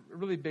this is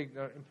really big,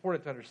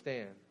 important to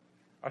understand.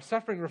 Our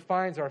suffering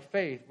refines our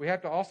faith. We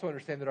have to also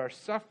understand that our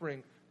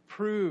suffering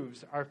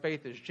proves our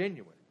faith is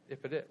genuine,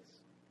 if it is.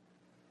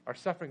 Our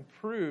suffering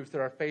proves that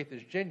our faith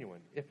is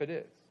genuine, if it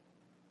is.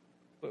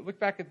 Look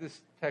back at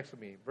this text with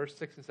me, verse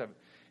 6 and 7.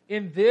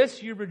 In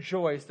this you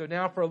rejoice, though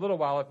now for a little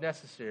while, if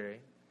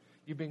necessary,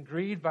 you've been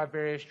grieved by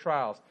various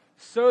trials,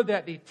 so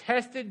that the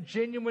tested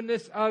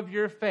genuineness of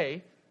your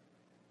faith,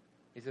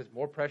 he says,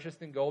 more precious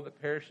than gold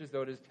that perishes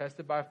though it is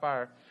tested by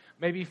fire,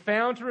 may be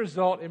found to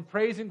result in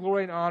praise and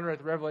glory and honor at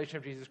the revelation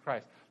of Jesus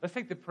Christ. Let's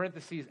take the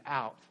parentheses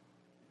out.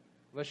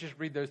 Let's just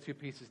read those two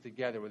pieces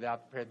together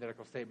without the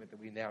parenthetical statement that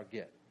we now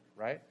get,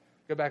 right?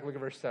 Go back and look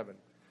at verse 7.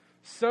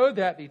 So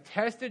that the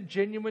tested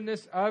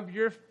genuineness of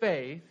your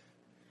faith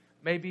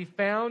may be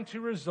found to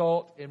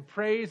result in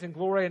praise and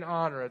glory and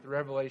honor at the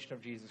revelation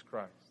of Jesus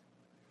Christ.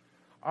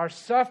 Our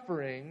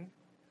suffering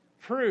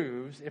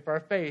proves if our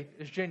faith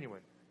is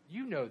genuine.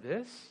 You know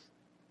this.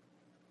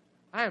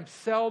 I am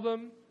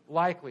seldom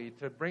likely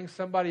to bring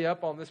somebody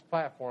up on this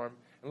platform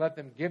and let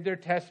them give their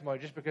testimony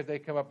just because they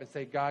come up and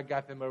say God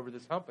got them over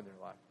this hump in their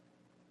life.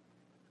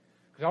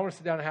 Because I want to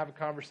sit down and have a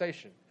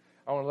conversation.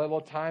 I want to let a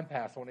little time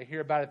pass. I want to hear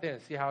about it then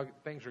and see how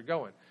things are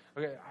going.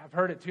 Okay, I've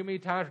heard it too many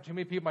times from too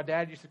many people. My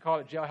dad used to call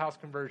it jailhouse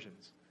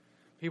conversions.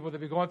 People that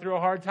would be going through a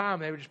hard time,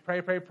 they would just pray,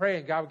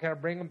 and God would kind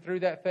of bring them through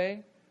that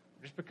thing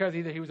just because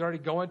either He was already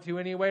going to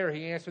anyway or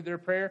He answered their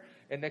prayer,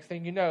 and next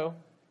thing you know,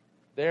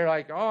 they're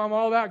like, oh, I'm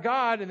all about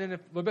God, and then a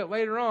little bit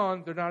later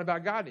on, they're not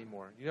about God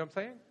anymore. You know what I'm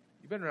saying?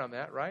 You've been around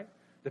that, right?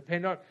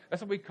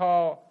 That's what we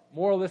call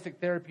moralistic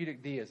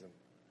therapeutic deism.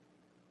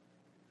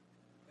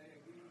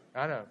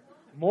 I know.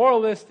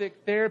 Moralistic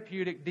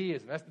therapeutic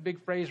deism. That's the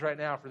big phrase right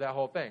now for that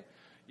whole thing.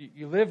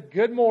 You live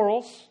good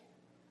morals.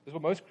 This is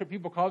what most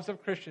people call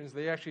themselves Christians.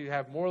 They actually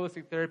have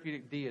moralistic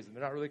therapeutic deism.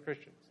 They're not really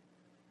Christians.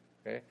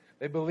 Okay?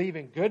 They believe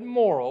in good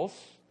morals.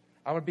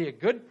 I'm going to be a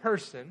good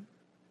person.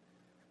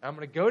 I'm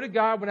going to go to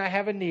God when I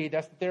have a need.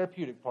 That's the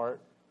therapeutic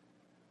part.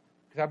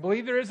 Because I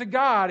believe there is a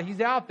God.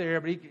 He's out there,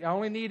 but I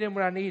only need Him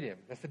when I need Him.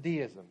 That's the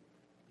deism,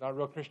 not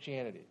real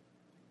Christianity.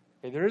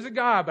 Okay, there is a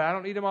God, but I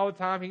don't need Him all the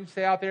time. He can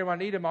stay out there. When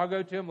I need Him, I'll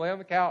go to Him, lay on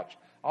the couch.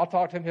 I'll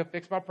talk to Him. He'll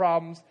fix my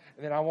problems,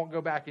 and then I won't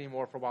go back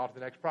anymore for a while until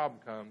the next problem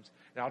comes,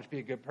 and I'll just be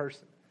a good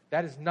person.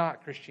 That is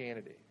not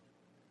Christianity.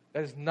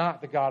 That is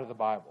not the God of the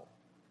Bible.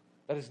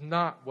 That is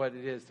not what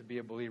it is to be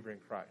a believer in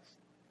Christ.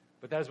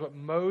 But that is what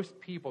most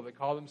people that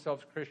call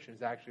themselves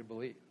Christians actually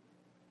believe.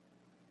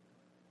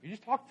 You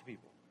just talk to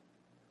people.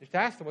 Just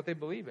ask them what they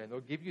believe in. They'll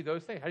give you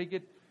those things. How do you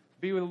get to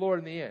be with the Lord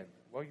in the end?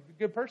 Well, you're a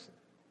good person.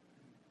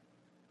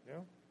 You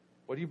know?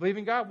 Well, do you believe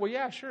in God? Well,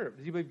 yeah, sure.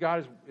 Do you believe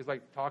God is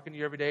like talking to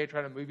you every day,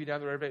 trying to move you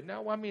down the road every day?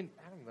 No, well, I mean,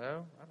 I don't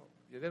know.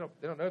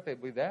 They don't know if they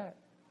believe that.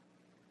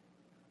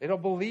 They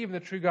don't believe in the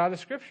true God of the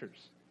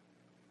Scriptures.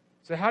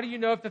 So how do you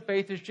know if the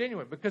faith is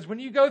genuine? Because when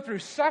you go through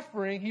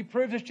suffering, he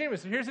proves it's genuine.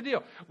 So here's the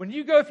deal. When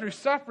you go through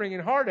suffering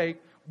and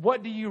heartache,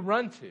 what do you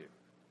run to?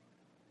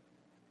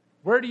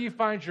 Where do you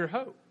find your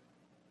hope?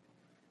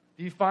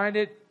 Do you find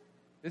it,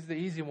 this is the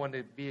easy one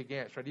to be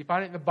against, right? Do you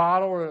find it in the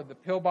bottle or the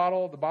pill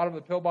bottle, the bottom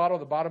of the pill bottle,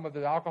 the bottom of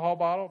the alcohol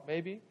bottle,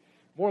 maybe?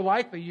 More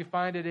likely you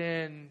find it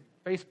in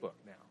Facebook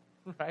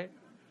now, right?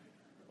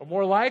 Or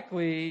more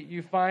likely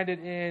you find it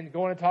in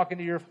going and talking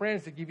to your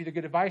friends to give you the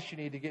good advice you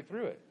need to get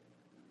through it.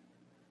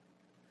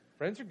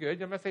 Friends are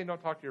good. I'm not saying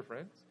don't talk to your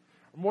friends.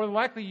 Or more than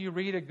likely you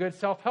read a good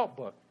self-help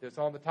book that's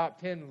on the top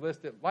 10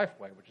 list at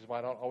Lifeway, which is why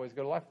I don't always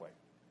go to Lifeway.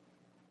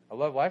 I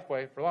love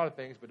Lifeway for a lot of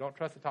things, but don't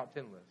trust the top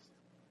 10 list.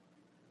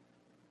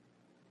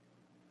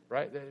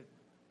 Right?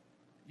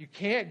 You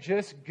can't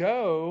just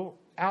go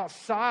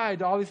outside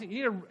to all these things.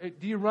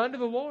 Do you run to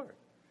the Lord?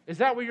 Is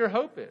that where your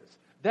hope is?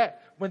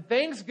 That when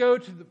things go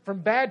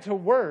from bad to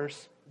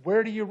worse,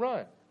 where do you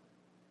run?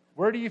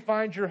 Where do you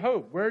find your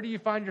hope? Where do you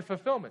find your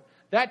fulfillment?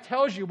 That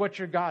tells you what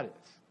your God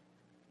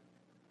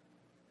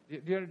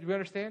is. Do you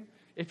understand?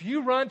 If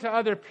you run to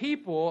other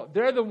people,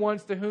 they're the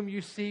ones to whom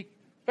you seek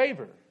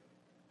favor.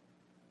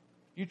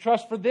 You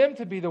trust for them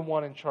to be the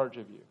one in charge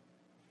of you.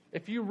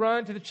 If you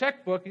run to the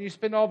checkbook and you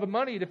spend all the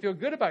money to feel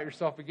good about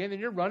yourself again, then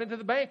you're running to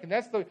the bank. And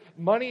that's the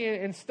money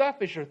and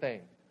stuff is your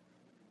thing,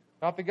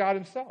 not the God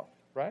himself,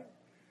 right?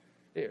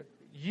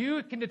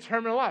 You can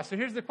determine a lot. So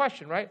here's the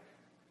question, right?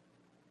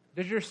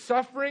 Does your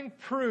suffering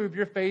prove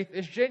your faith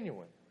is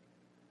genuine?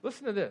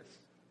 Listen to this.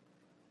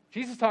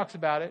 Jesus talks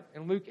about it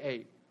in Luke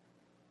 8.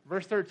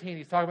 Verse 13,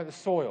 he's talking about the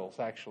soils,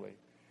 actually.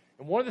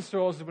 And one of the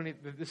soils is when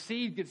the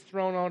seed gets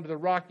thrown onto the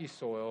rocky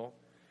soil,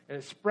 and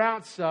it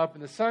sprouts up,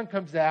 and the sun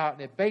comes out,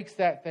 and it bakes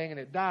that thing, and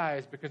it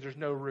dies because there's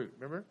no root.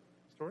 Remember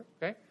the story?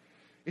 Okay.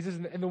 He says,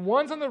 and the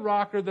ones on the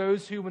rock are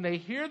those who, when they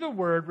hear the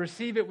word,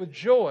 receive it with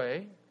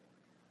joy,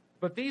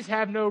 but these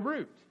have no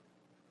root.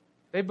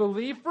 They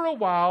believe for a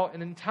while,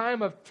 and in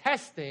time of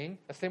testing,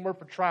 the same word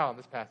for trial in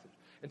this passage,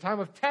 in time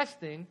of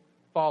testing,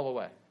 fall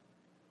away.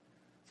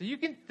 So you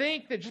can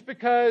think that just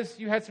because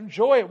you had some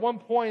joy at one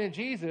point in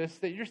Jesus,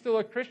 that you're still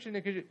a Christian,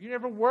 because you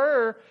never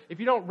were. If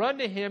you don't run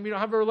to him, you don't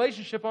have a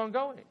relationship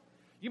ongoing.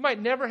 You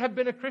might never have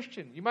been a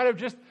Christian. You might have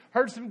just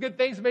heard some good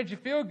things that made you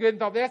feel good and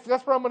thought, that's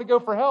where I'm going to go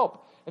for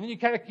help. And then you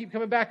kind of keep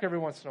coming back every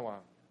once in a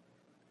while.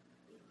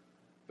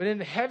 But in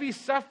heavy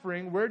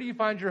suffering, where do you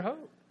find your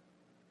hope?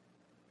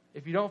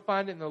 If you don't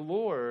find it in the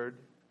Lord,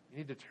 you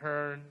need to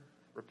turn,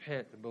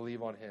 repent, and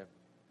believe on him.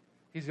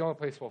 He's the only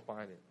place we'll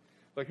find it.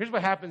 Look, here's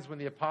what happens when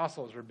the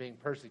apostles are being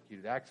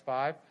persecuted. Acts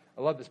 5.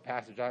 I love this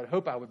passage. I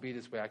hope I would be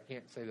this way. I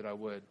can't say that I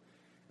would.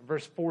 In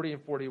verse 40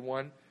 and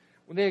 41,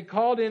 when they had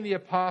called in the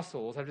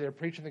apostles after they were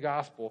preaching the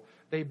gospel,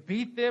 they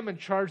beat them and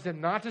charged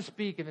them not to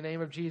speak in the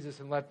name of Jesus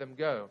and let them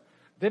go.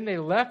 Then they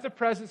left the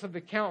presence of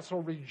the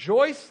council,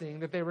 rejoicing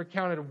that they were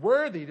counted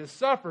worthy to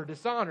suffer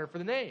dishonor for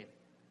the name.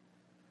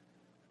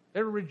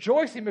 They were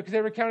rejoicing because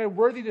they were counted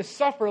worthy to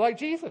suffer like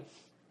Jesus.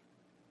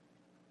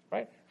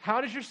 Right?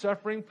 How does your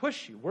suffering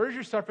push you? Where does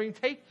your suffering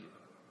take you?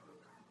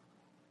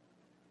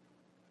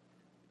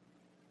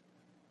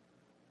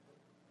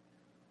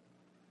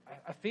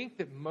 I think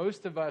that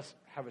most of us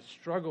have a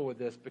struggle with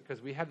this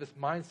because we have this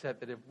mindset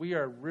that if we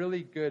are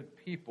really good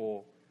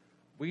people,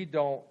 we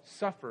don't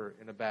suffer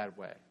in a bad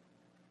way.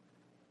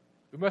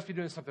 We must be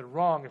doing something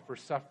wrong if we're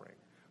suffering.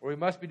 Or we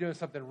must be doing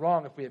something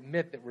wrong if we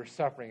admit that we're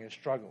suffering and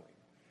struggling.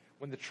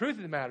 When the truth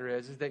of the matter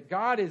is that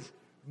God is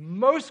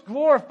most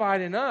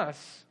glorified in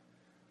us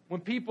when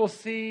people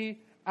see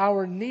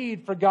our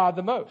need for God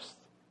the most.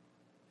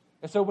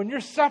 And so when you're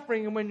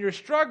suffering and when you're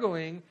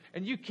struggling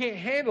and you can't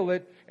handle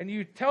it and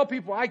you tell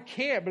people, I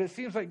can't, but it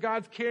seems like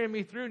God's carrying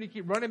me through and you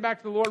keep running back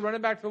to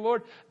the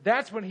Lord,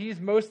 that's when he's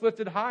most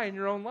lifted high in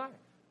your own life.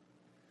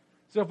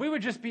 So if we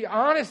would just be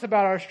honest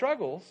about our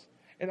struggles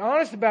and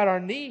honest about our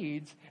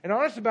needs and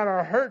honest about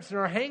our hurts and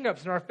our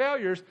hang-ups and our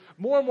failures,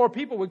 more and more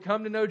people would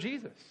come to know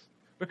Jesus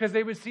because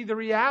they would see the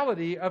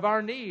reality of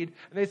our need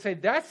and they'd say,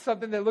 that's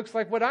something that looks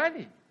like what I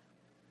need.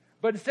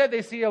 But instead,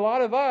 they see a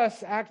lot of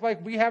us act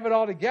like we have it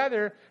all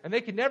together, and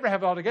they can never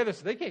have it all together,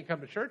 so they can't come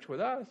to church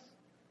with us.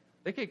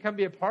 They can't come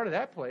be a part of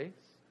that place.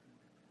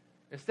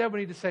 Instead,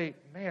 we need to say,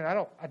 man, I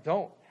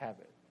don't have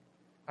it.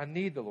 I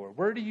need the Lord.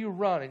 Where do you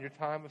run in your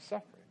time of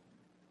suffering?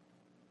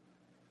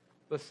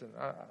 Listen,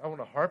 I want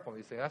to harp on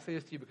these things. I say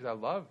this to you because I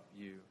love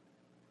you,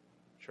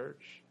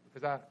 church.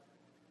 Because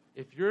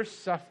if you're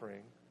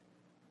suffering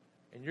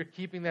and you're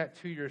keeping that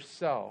to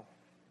yourself,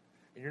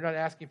 and you're not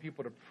asking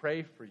people to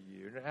pray for you,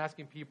 you're not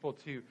asking people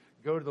to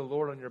go to the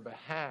Lord on your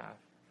behalf,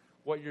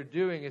 what you're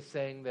doing is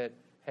saying that,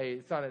 hey,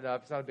 it's not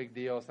enough, it's not a big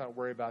deal, let's not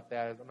worry about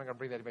that, I'm not going to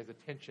bring that to anybody's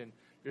attention.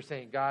 You're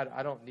saying, God,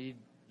 I don't need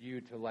you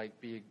to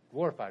be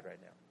glorified right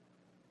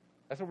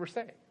now. That's what we're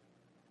saying.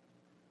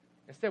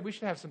 Instead, we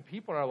should have some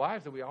people in our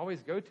lives that we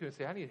always go to and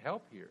say, I need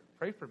help here.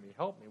 Pray for me.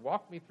 Help me.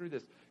 Walk me through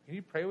this. Can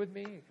you pray with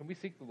me? Can we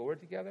seek the Lord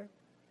together?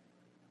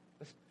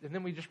 And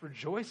then we just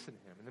rejoice in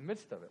him in the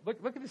midst of it.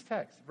 Look at this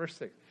text, verse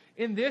 6.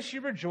 In this you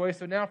rejoice,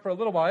 so now for a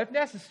little while, if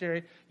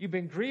necessary, you've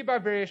been grieved by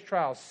various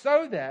trials,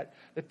 so that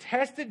the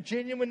tested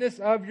genuineness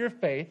of your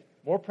faith,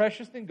 more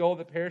precious than gold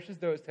that perishes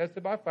though it's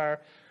tested by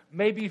fire,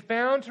 may be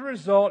found to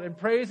result in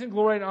praise and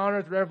glory and honor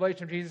at the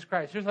revelation of Jesus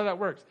Christ. Here's how that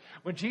works.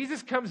 When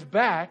Jesus comes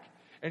back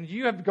and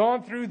you have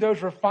gone through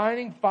those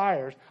refining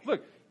fires,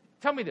 look,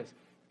 tell me this.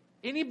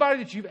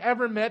 Anybody that you've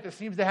ever met that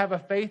seems to have a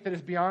faith that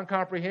is beyond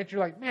comprehension,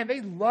 you're like, man,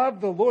 they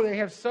love the Lord. They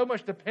have so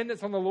much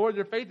dependence on the Lord.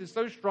 Their faith is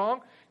so strong.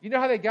 You know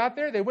how they got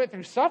there? They went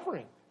through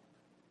suffering.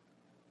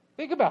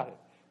 Think about it.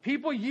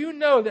 People you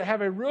know that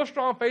have a real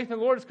strong faith in the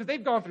Lord is because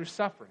they've gone through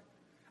suffering.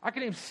 I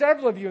can name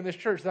several of you in this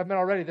church that I've met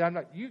already that I'm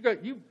like,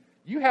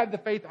 you have the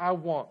faith I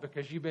want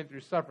because you've been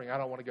through suffering I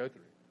don't want to go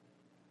through.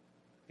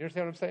 You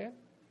understand what I'm saying? And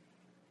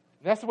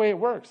that's the way it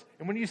works.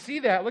 And when you see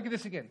that, look at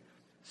this again.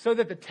 So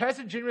that the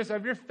tested genuineness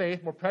of your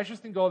faith, more precious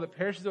than gold that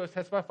perishes though it's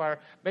tested by fire,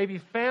 may be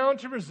found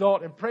to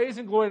result in praise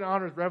and glory and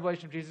honor at the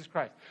revelation of Jesus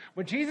Christ.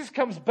 When Jesus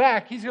comes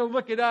back, he's going to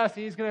look at us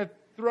and he's going to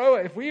throw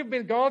it. If we have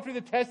been gone through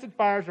the tested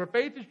fires, our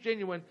faith is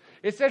genuine,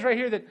 it says right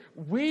here that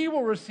we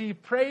will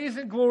receive praise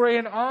and glory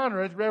and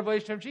honor at the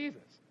revelation of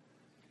Jesus.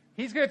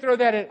 He's going to throw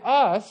that at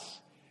us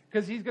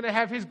because he's going to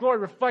have his glory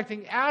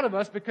reflecting out of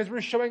us because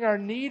we're showing our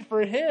need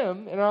for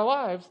him in our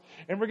lives,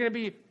 and we're going to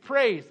be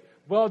praised.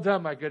 Well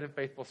done, my good and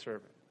faithful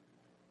servant.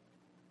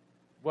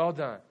 Well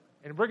done.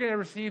 And we're going to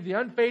receive the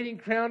unfading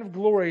crown of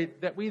glory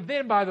that we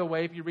then, by the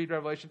way, if you read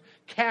Revelation,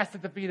 cast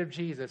at the feet of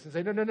Jesus and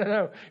say,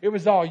 no, it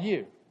was all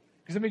you.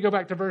 Because then we go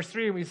back to verse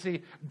 3 and we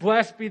see,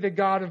 blessed be the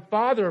God and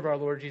Father of our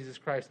Lord Jesus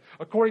Christ.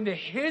 According to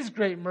his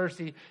great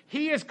mercy,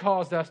 he has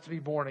caused us to be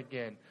born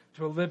again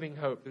to a living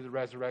hope through the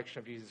resurrection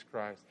of Jesus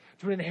Christ,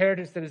 to an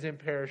inheritance that is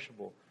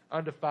imperishable,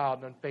 undefiled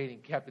and unfading,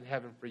 kept in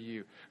heaven for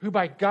you, who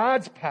by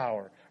God's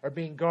power are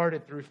being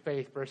guarded through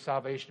faith for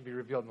salvation to be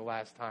revealed in the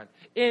last time.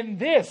 In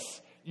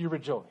this you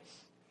rejoice.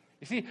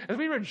 You see, as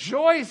we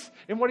rejoice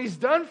in what he's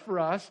done for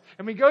us,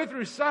 and we go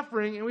through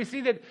suffering, and we see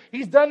that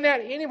he's done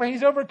that anyway,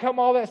 he's overcome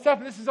all that stuff,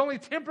 and this is only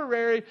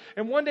temporary,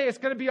 and one day it's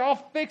going to be all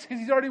fixed because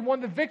he's already won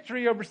the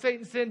victory over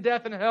Satan, sin,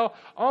 death, and hell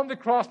on the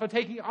cross by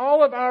taking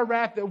all of our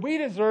wrath that we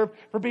deserve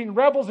for being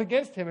rebels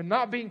against him and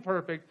not being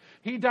perfect.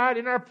 He died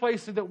in our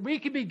place so that we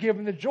can be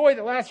given the joy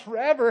that lasts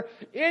forever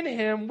in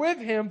him, with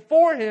him,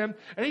 for him,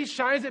 and he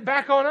shines it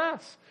back on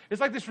us. It's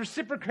like this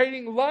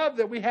reciprocating love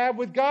that we have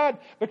with God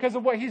because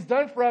of what he's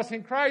done for us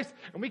in Christ,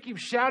 and we keep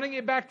shouting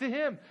it back to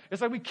him. It's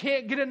like we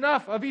can't get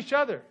enough of each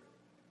other.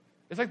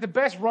 It's like the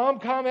best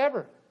rom-com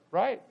ever,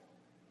 right?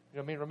 You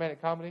know what I mean?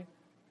 Romantic comedy?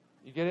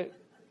 You get it?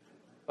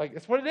 Like,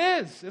 it's what it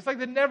is. It's like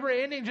the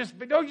never-ending just,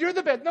 no, you're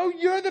the best. No,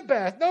 you're the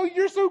best. No,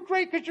 you're so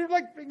great because you're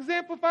like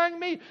exemplifying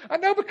me. I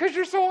know because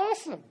you're so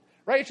awesome,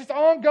 right? It's just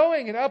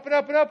ongoing and up and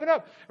up and up and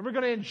up. And we're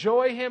going to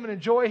enjoy him and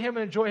enjoy him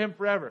and enjoy him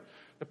forever.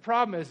 The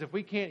problem is if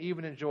we can't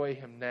even enjoy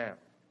him now,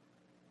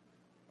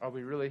 are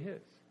we really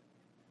his?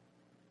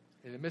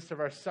 In the midst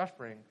of our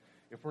suffering,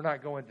 if we're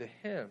not going to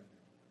him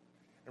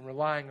and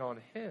relying on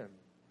him,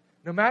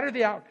 no matter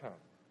the outcome,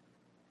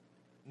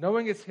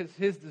 knowing it's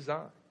his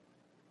design.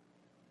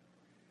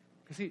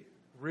 Because see,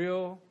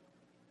 real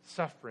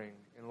suffering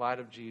in light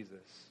of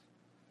Jesus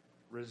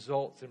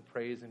results in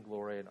praise and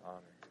glory and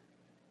honor.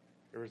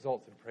 It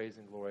results in praise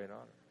and glory and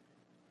honor.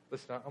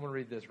 Listen, I'm going to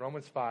read this.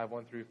 Romans 5,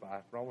 1 through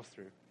 5. We're almost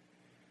through.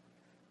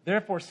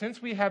 Therefore,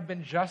 since we have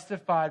been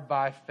justified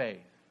by faith,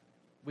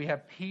 we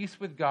have peace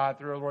with God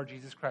through our Lord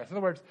Jesus Christ. In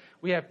other words,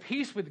 we have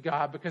peace with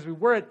God because we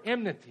were at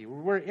enmity.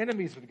 We were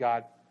enemies with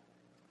God.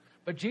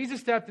 But Jesus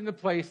stepped into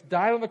place,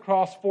 died on the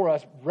cross for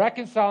us,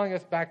 reconciling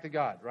us back to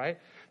God, right?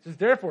 It says,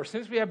 therefore,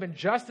 since we have been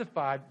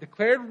justified,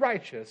 declared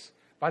righteous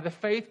by the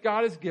faith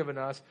God has given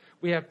us,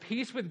 we have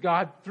peace with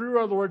God through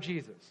our Lord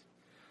Jesus.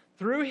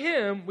 Through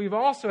him, we've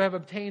also have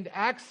obtained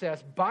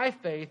access by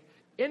faith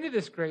into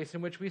this grace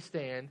in which we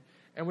stand,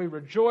 and we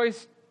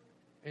rejoice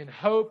in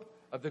hope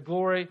of the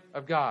glory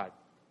of God.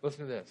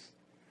 Listen to this.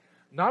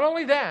 Not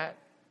only that,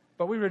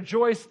 but we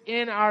rejoice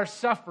in our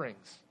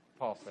sufferings,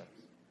 Paul says.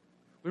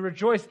 We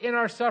rejoice in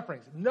our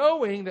sufferings,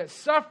 knowing that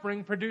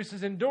suffering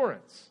produces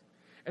endurance.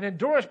 And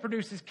endurance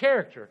produces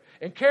character.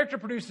 And character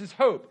produces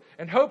hope.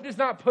 And hope does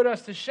not put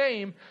us to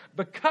shame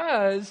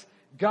because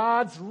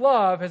God's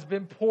love has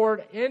been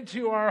poured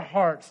into our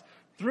hearts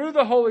through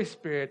the Holy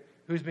Spirit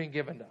who's been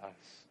given to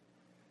us.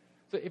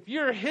 So if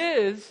you're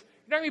his,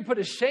 you're not going to be put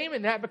to shame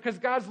in that because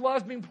God's love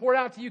is being poured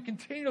out to you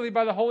continually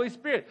by the Holy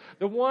Spirit.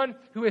 The one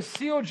who has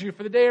sealed you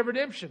for the day of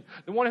redemption.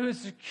 The one who has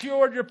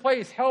secured your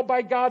place, held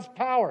by God's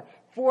power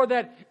for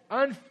that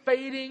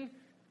unfading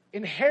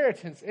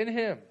inheritance in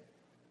him.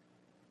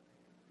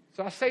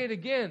 So I'll say it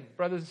again,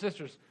 brothers and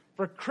sisters.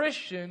 For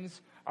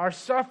Christians, our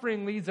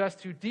suffering leads us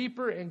to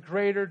deeper and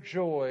greater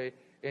joy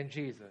in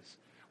Jesus.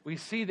 We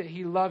see that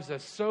he loves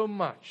us so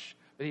much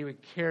that he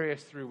would carry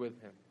us through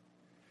with him.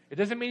 It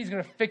doesn't mean he's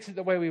going to fix it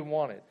the way we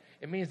want it.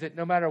 It means that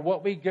no matter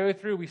what we go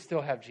through, we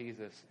still have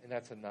Jesus, and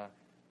that's enough.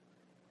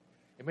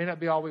 It may not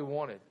be all we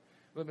wanted.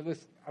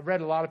 Listen, I've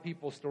read a lot of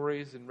people's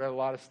stories and read a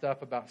lot of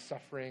stuff about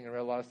suffering and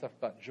read a lot of stuff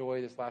about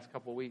joy this last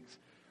couple of weeks.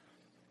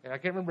 And I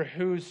can't remember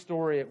whose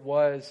story it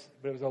was,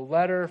 but it was a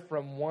letter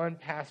from one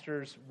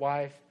pastor's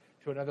wife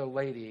to another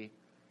lady.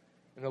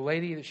 And the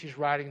lady that she's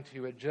writing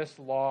to had just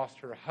lost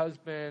her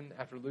husband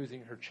after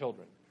losing her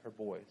children, her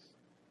boys.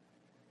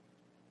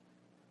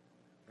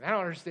 And I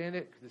don't understand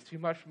it because it's too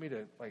much for me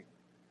to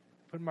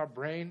put in my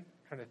brain,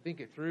 trying to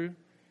think it through.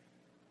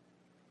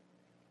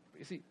 But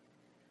you see,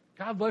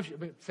 God loves you.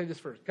 Let me say this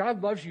first.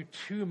 God loves you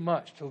too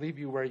much to leave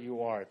you where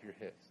you are if you're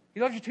His. He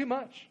loves you too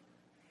much.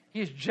 He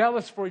is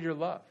jealous for your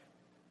love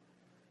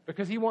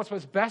because He wants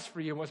what's best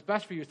for you, and what's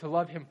best for you is to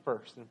love Him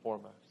first and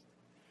foremost.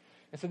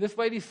 And so this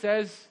lady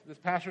says, this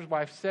pastor's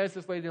wife says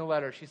this lady in a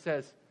letter, she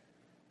says,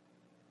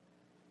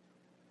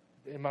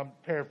 and I'm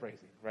paraphrasing,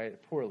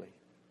 right, poorly,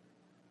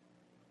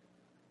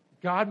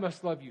 God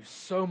must love you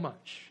so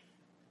much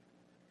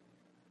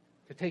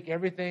to take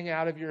everything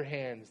out of your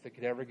hands that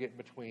could ever get in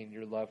between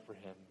your love for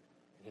Him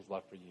and His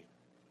love for you.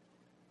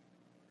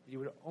 You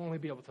would only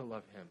be able to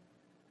love Him.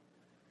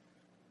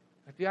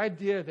 Like the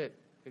idea that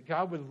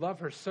God would love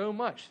her so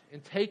much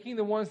in taking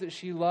the ones that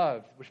she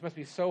loved, which must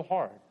be so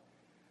hard,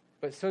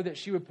 but so that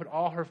she would put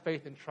all her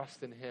faith and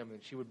trust in Him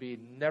and she would be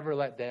never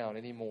let down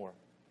anymore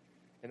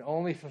and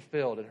only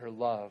fulfilled in her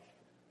love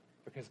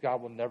because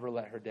God will never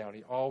let her down.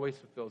 He always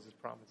fulfills His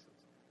promises.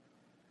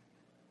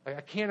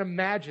 I can't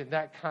imagine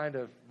that kind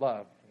of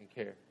love and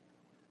care.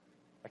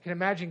 I can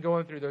imagine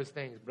going through those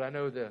things, but I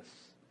know this,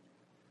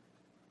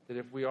 that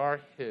if we are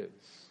His,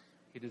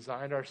 He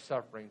designed our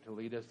suffering to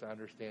lead us to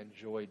understand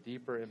joy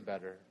deeper and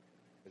better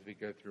as we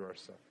go through our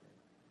suffering.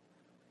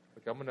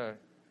 Look, I'm going to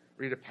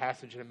read a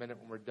passage in a minute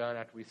when we're done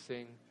after we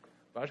sing,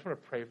 but I just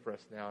want to pray for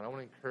us now, and I want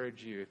to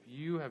encourage you, if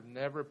you have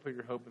never put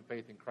your hope and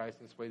faith in Christ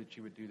in this way, that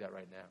you would do that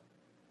right now.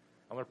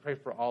 I'm going to pray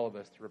for all of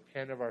us to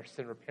repent of our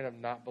sin, repent of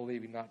not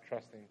believing, not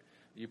trusting.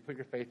 You put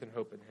your faith and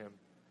hope in Him.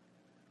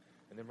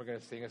 And then we're going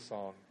to sing a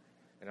song,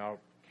 and I'll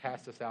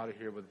cast us out of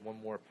here with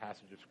one more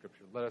passage of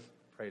Scripture. Let us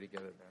pray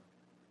together now.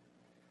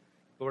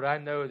 Lord, I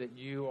know that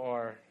You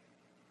are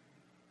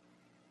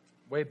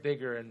way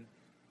bigger and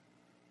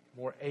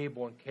more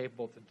able and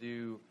capable to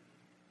do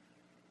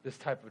this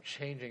type of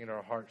changing in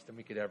our hearts than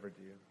we could ever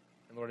do.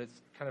 And Lord,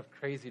 it's kind of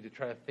crazy to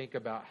try to think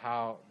about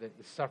how the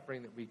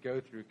suffering that we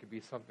go through could be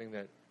something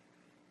that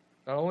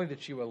not only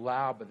that You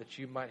allow, but that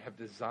You might have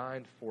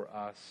designed for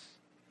us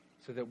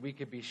so that we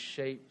could be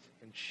shaped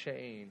and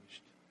changed,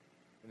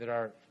 and that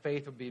our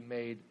faith would be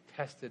made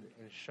tested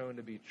and shown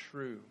to be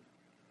true,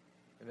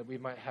 and that we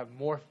might have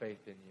more faith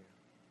in You.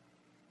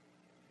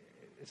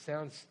 It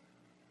sounds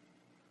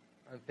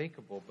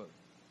unthinkable, but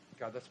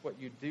God, that's what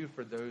You do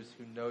for those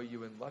who know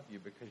You and love You,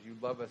 because You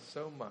love us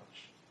so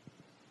much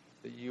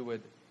that You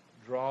would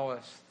draw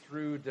us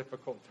through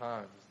difficult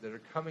times that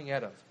are coming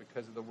at us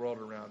because of the world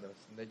around us,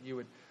 and that You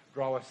would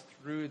draw us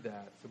through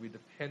that so we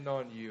depend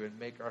on You and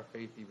make our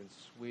faith even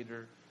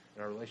sweeter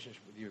and our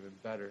relationship with You even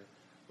better.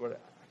 Lord,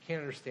 I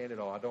can't understand it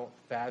all. I don't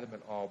fathom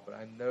it all, but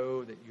I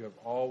know that You have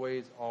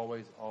always,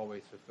 always,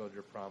 always fulfilled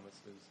Your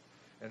promises.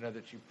 And I know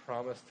that You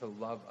promise to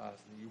love us,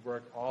 and You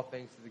work all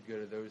things to the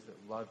good of those that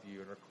love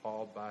You and are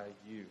called by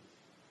You.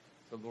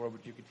 So, Lord,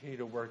 would You continue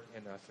to work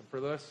in us? And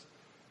for this,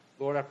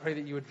 Lord, I pray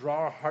that You would draw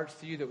our hearts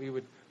to You, that we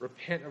would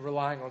repent of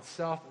relying on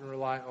self and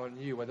rely on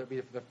You, whether it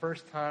be for the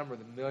first time or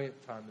the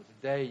millionth time,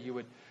 that today You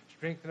would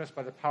strengthen us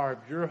by the power of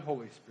Your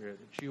Holy Spirit,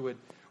 that You would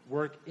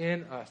work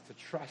in us to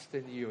trust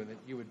in You, and that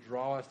You would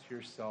draw us to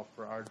Yourself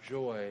for our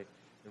joy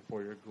and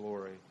for Your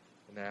glory.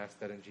 And I ask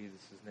that in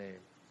Jesus' name.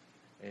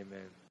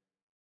 Amen.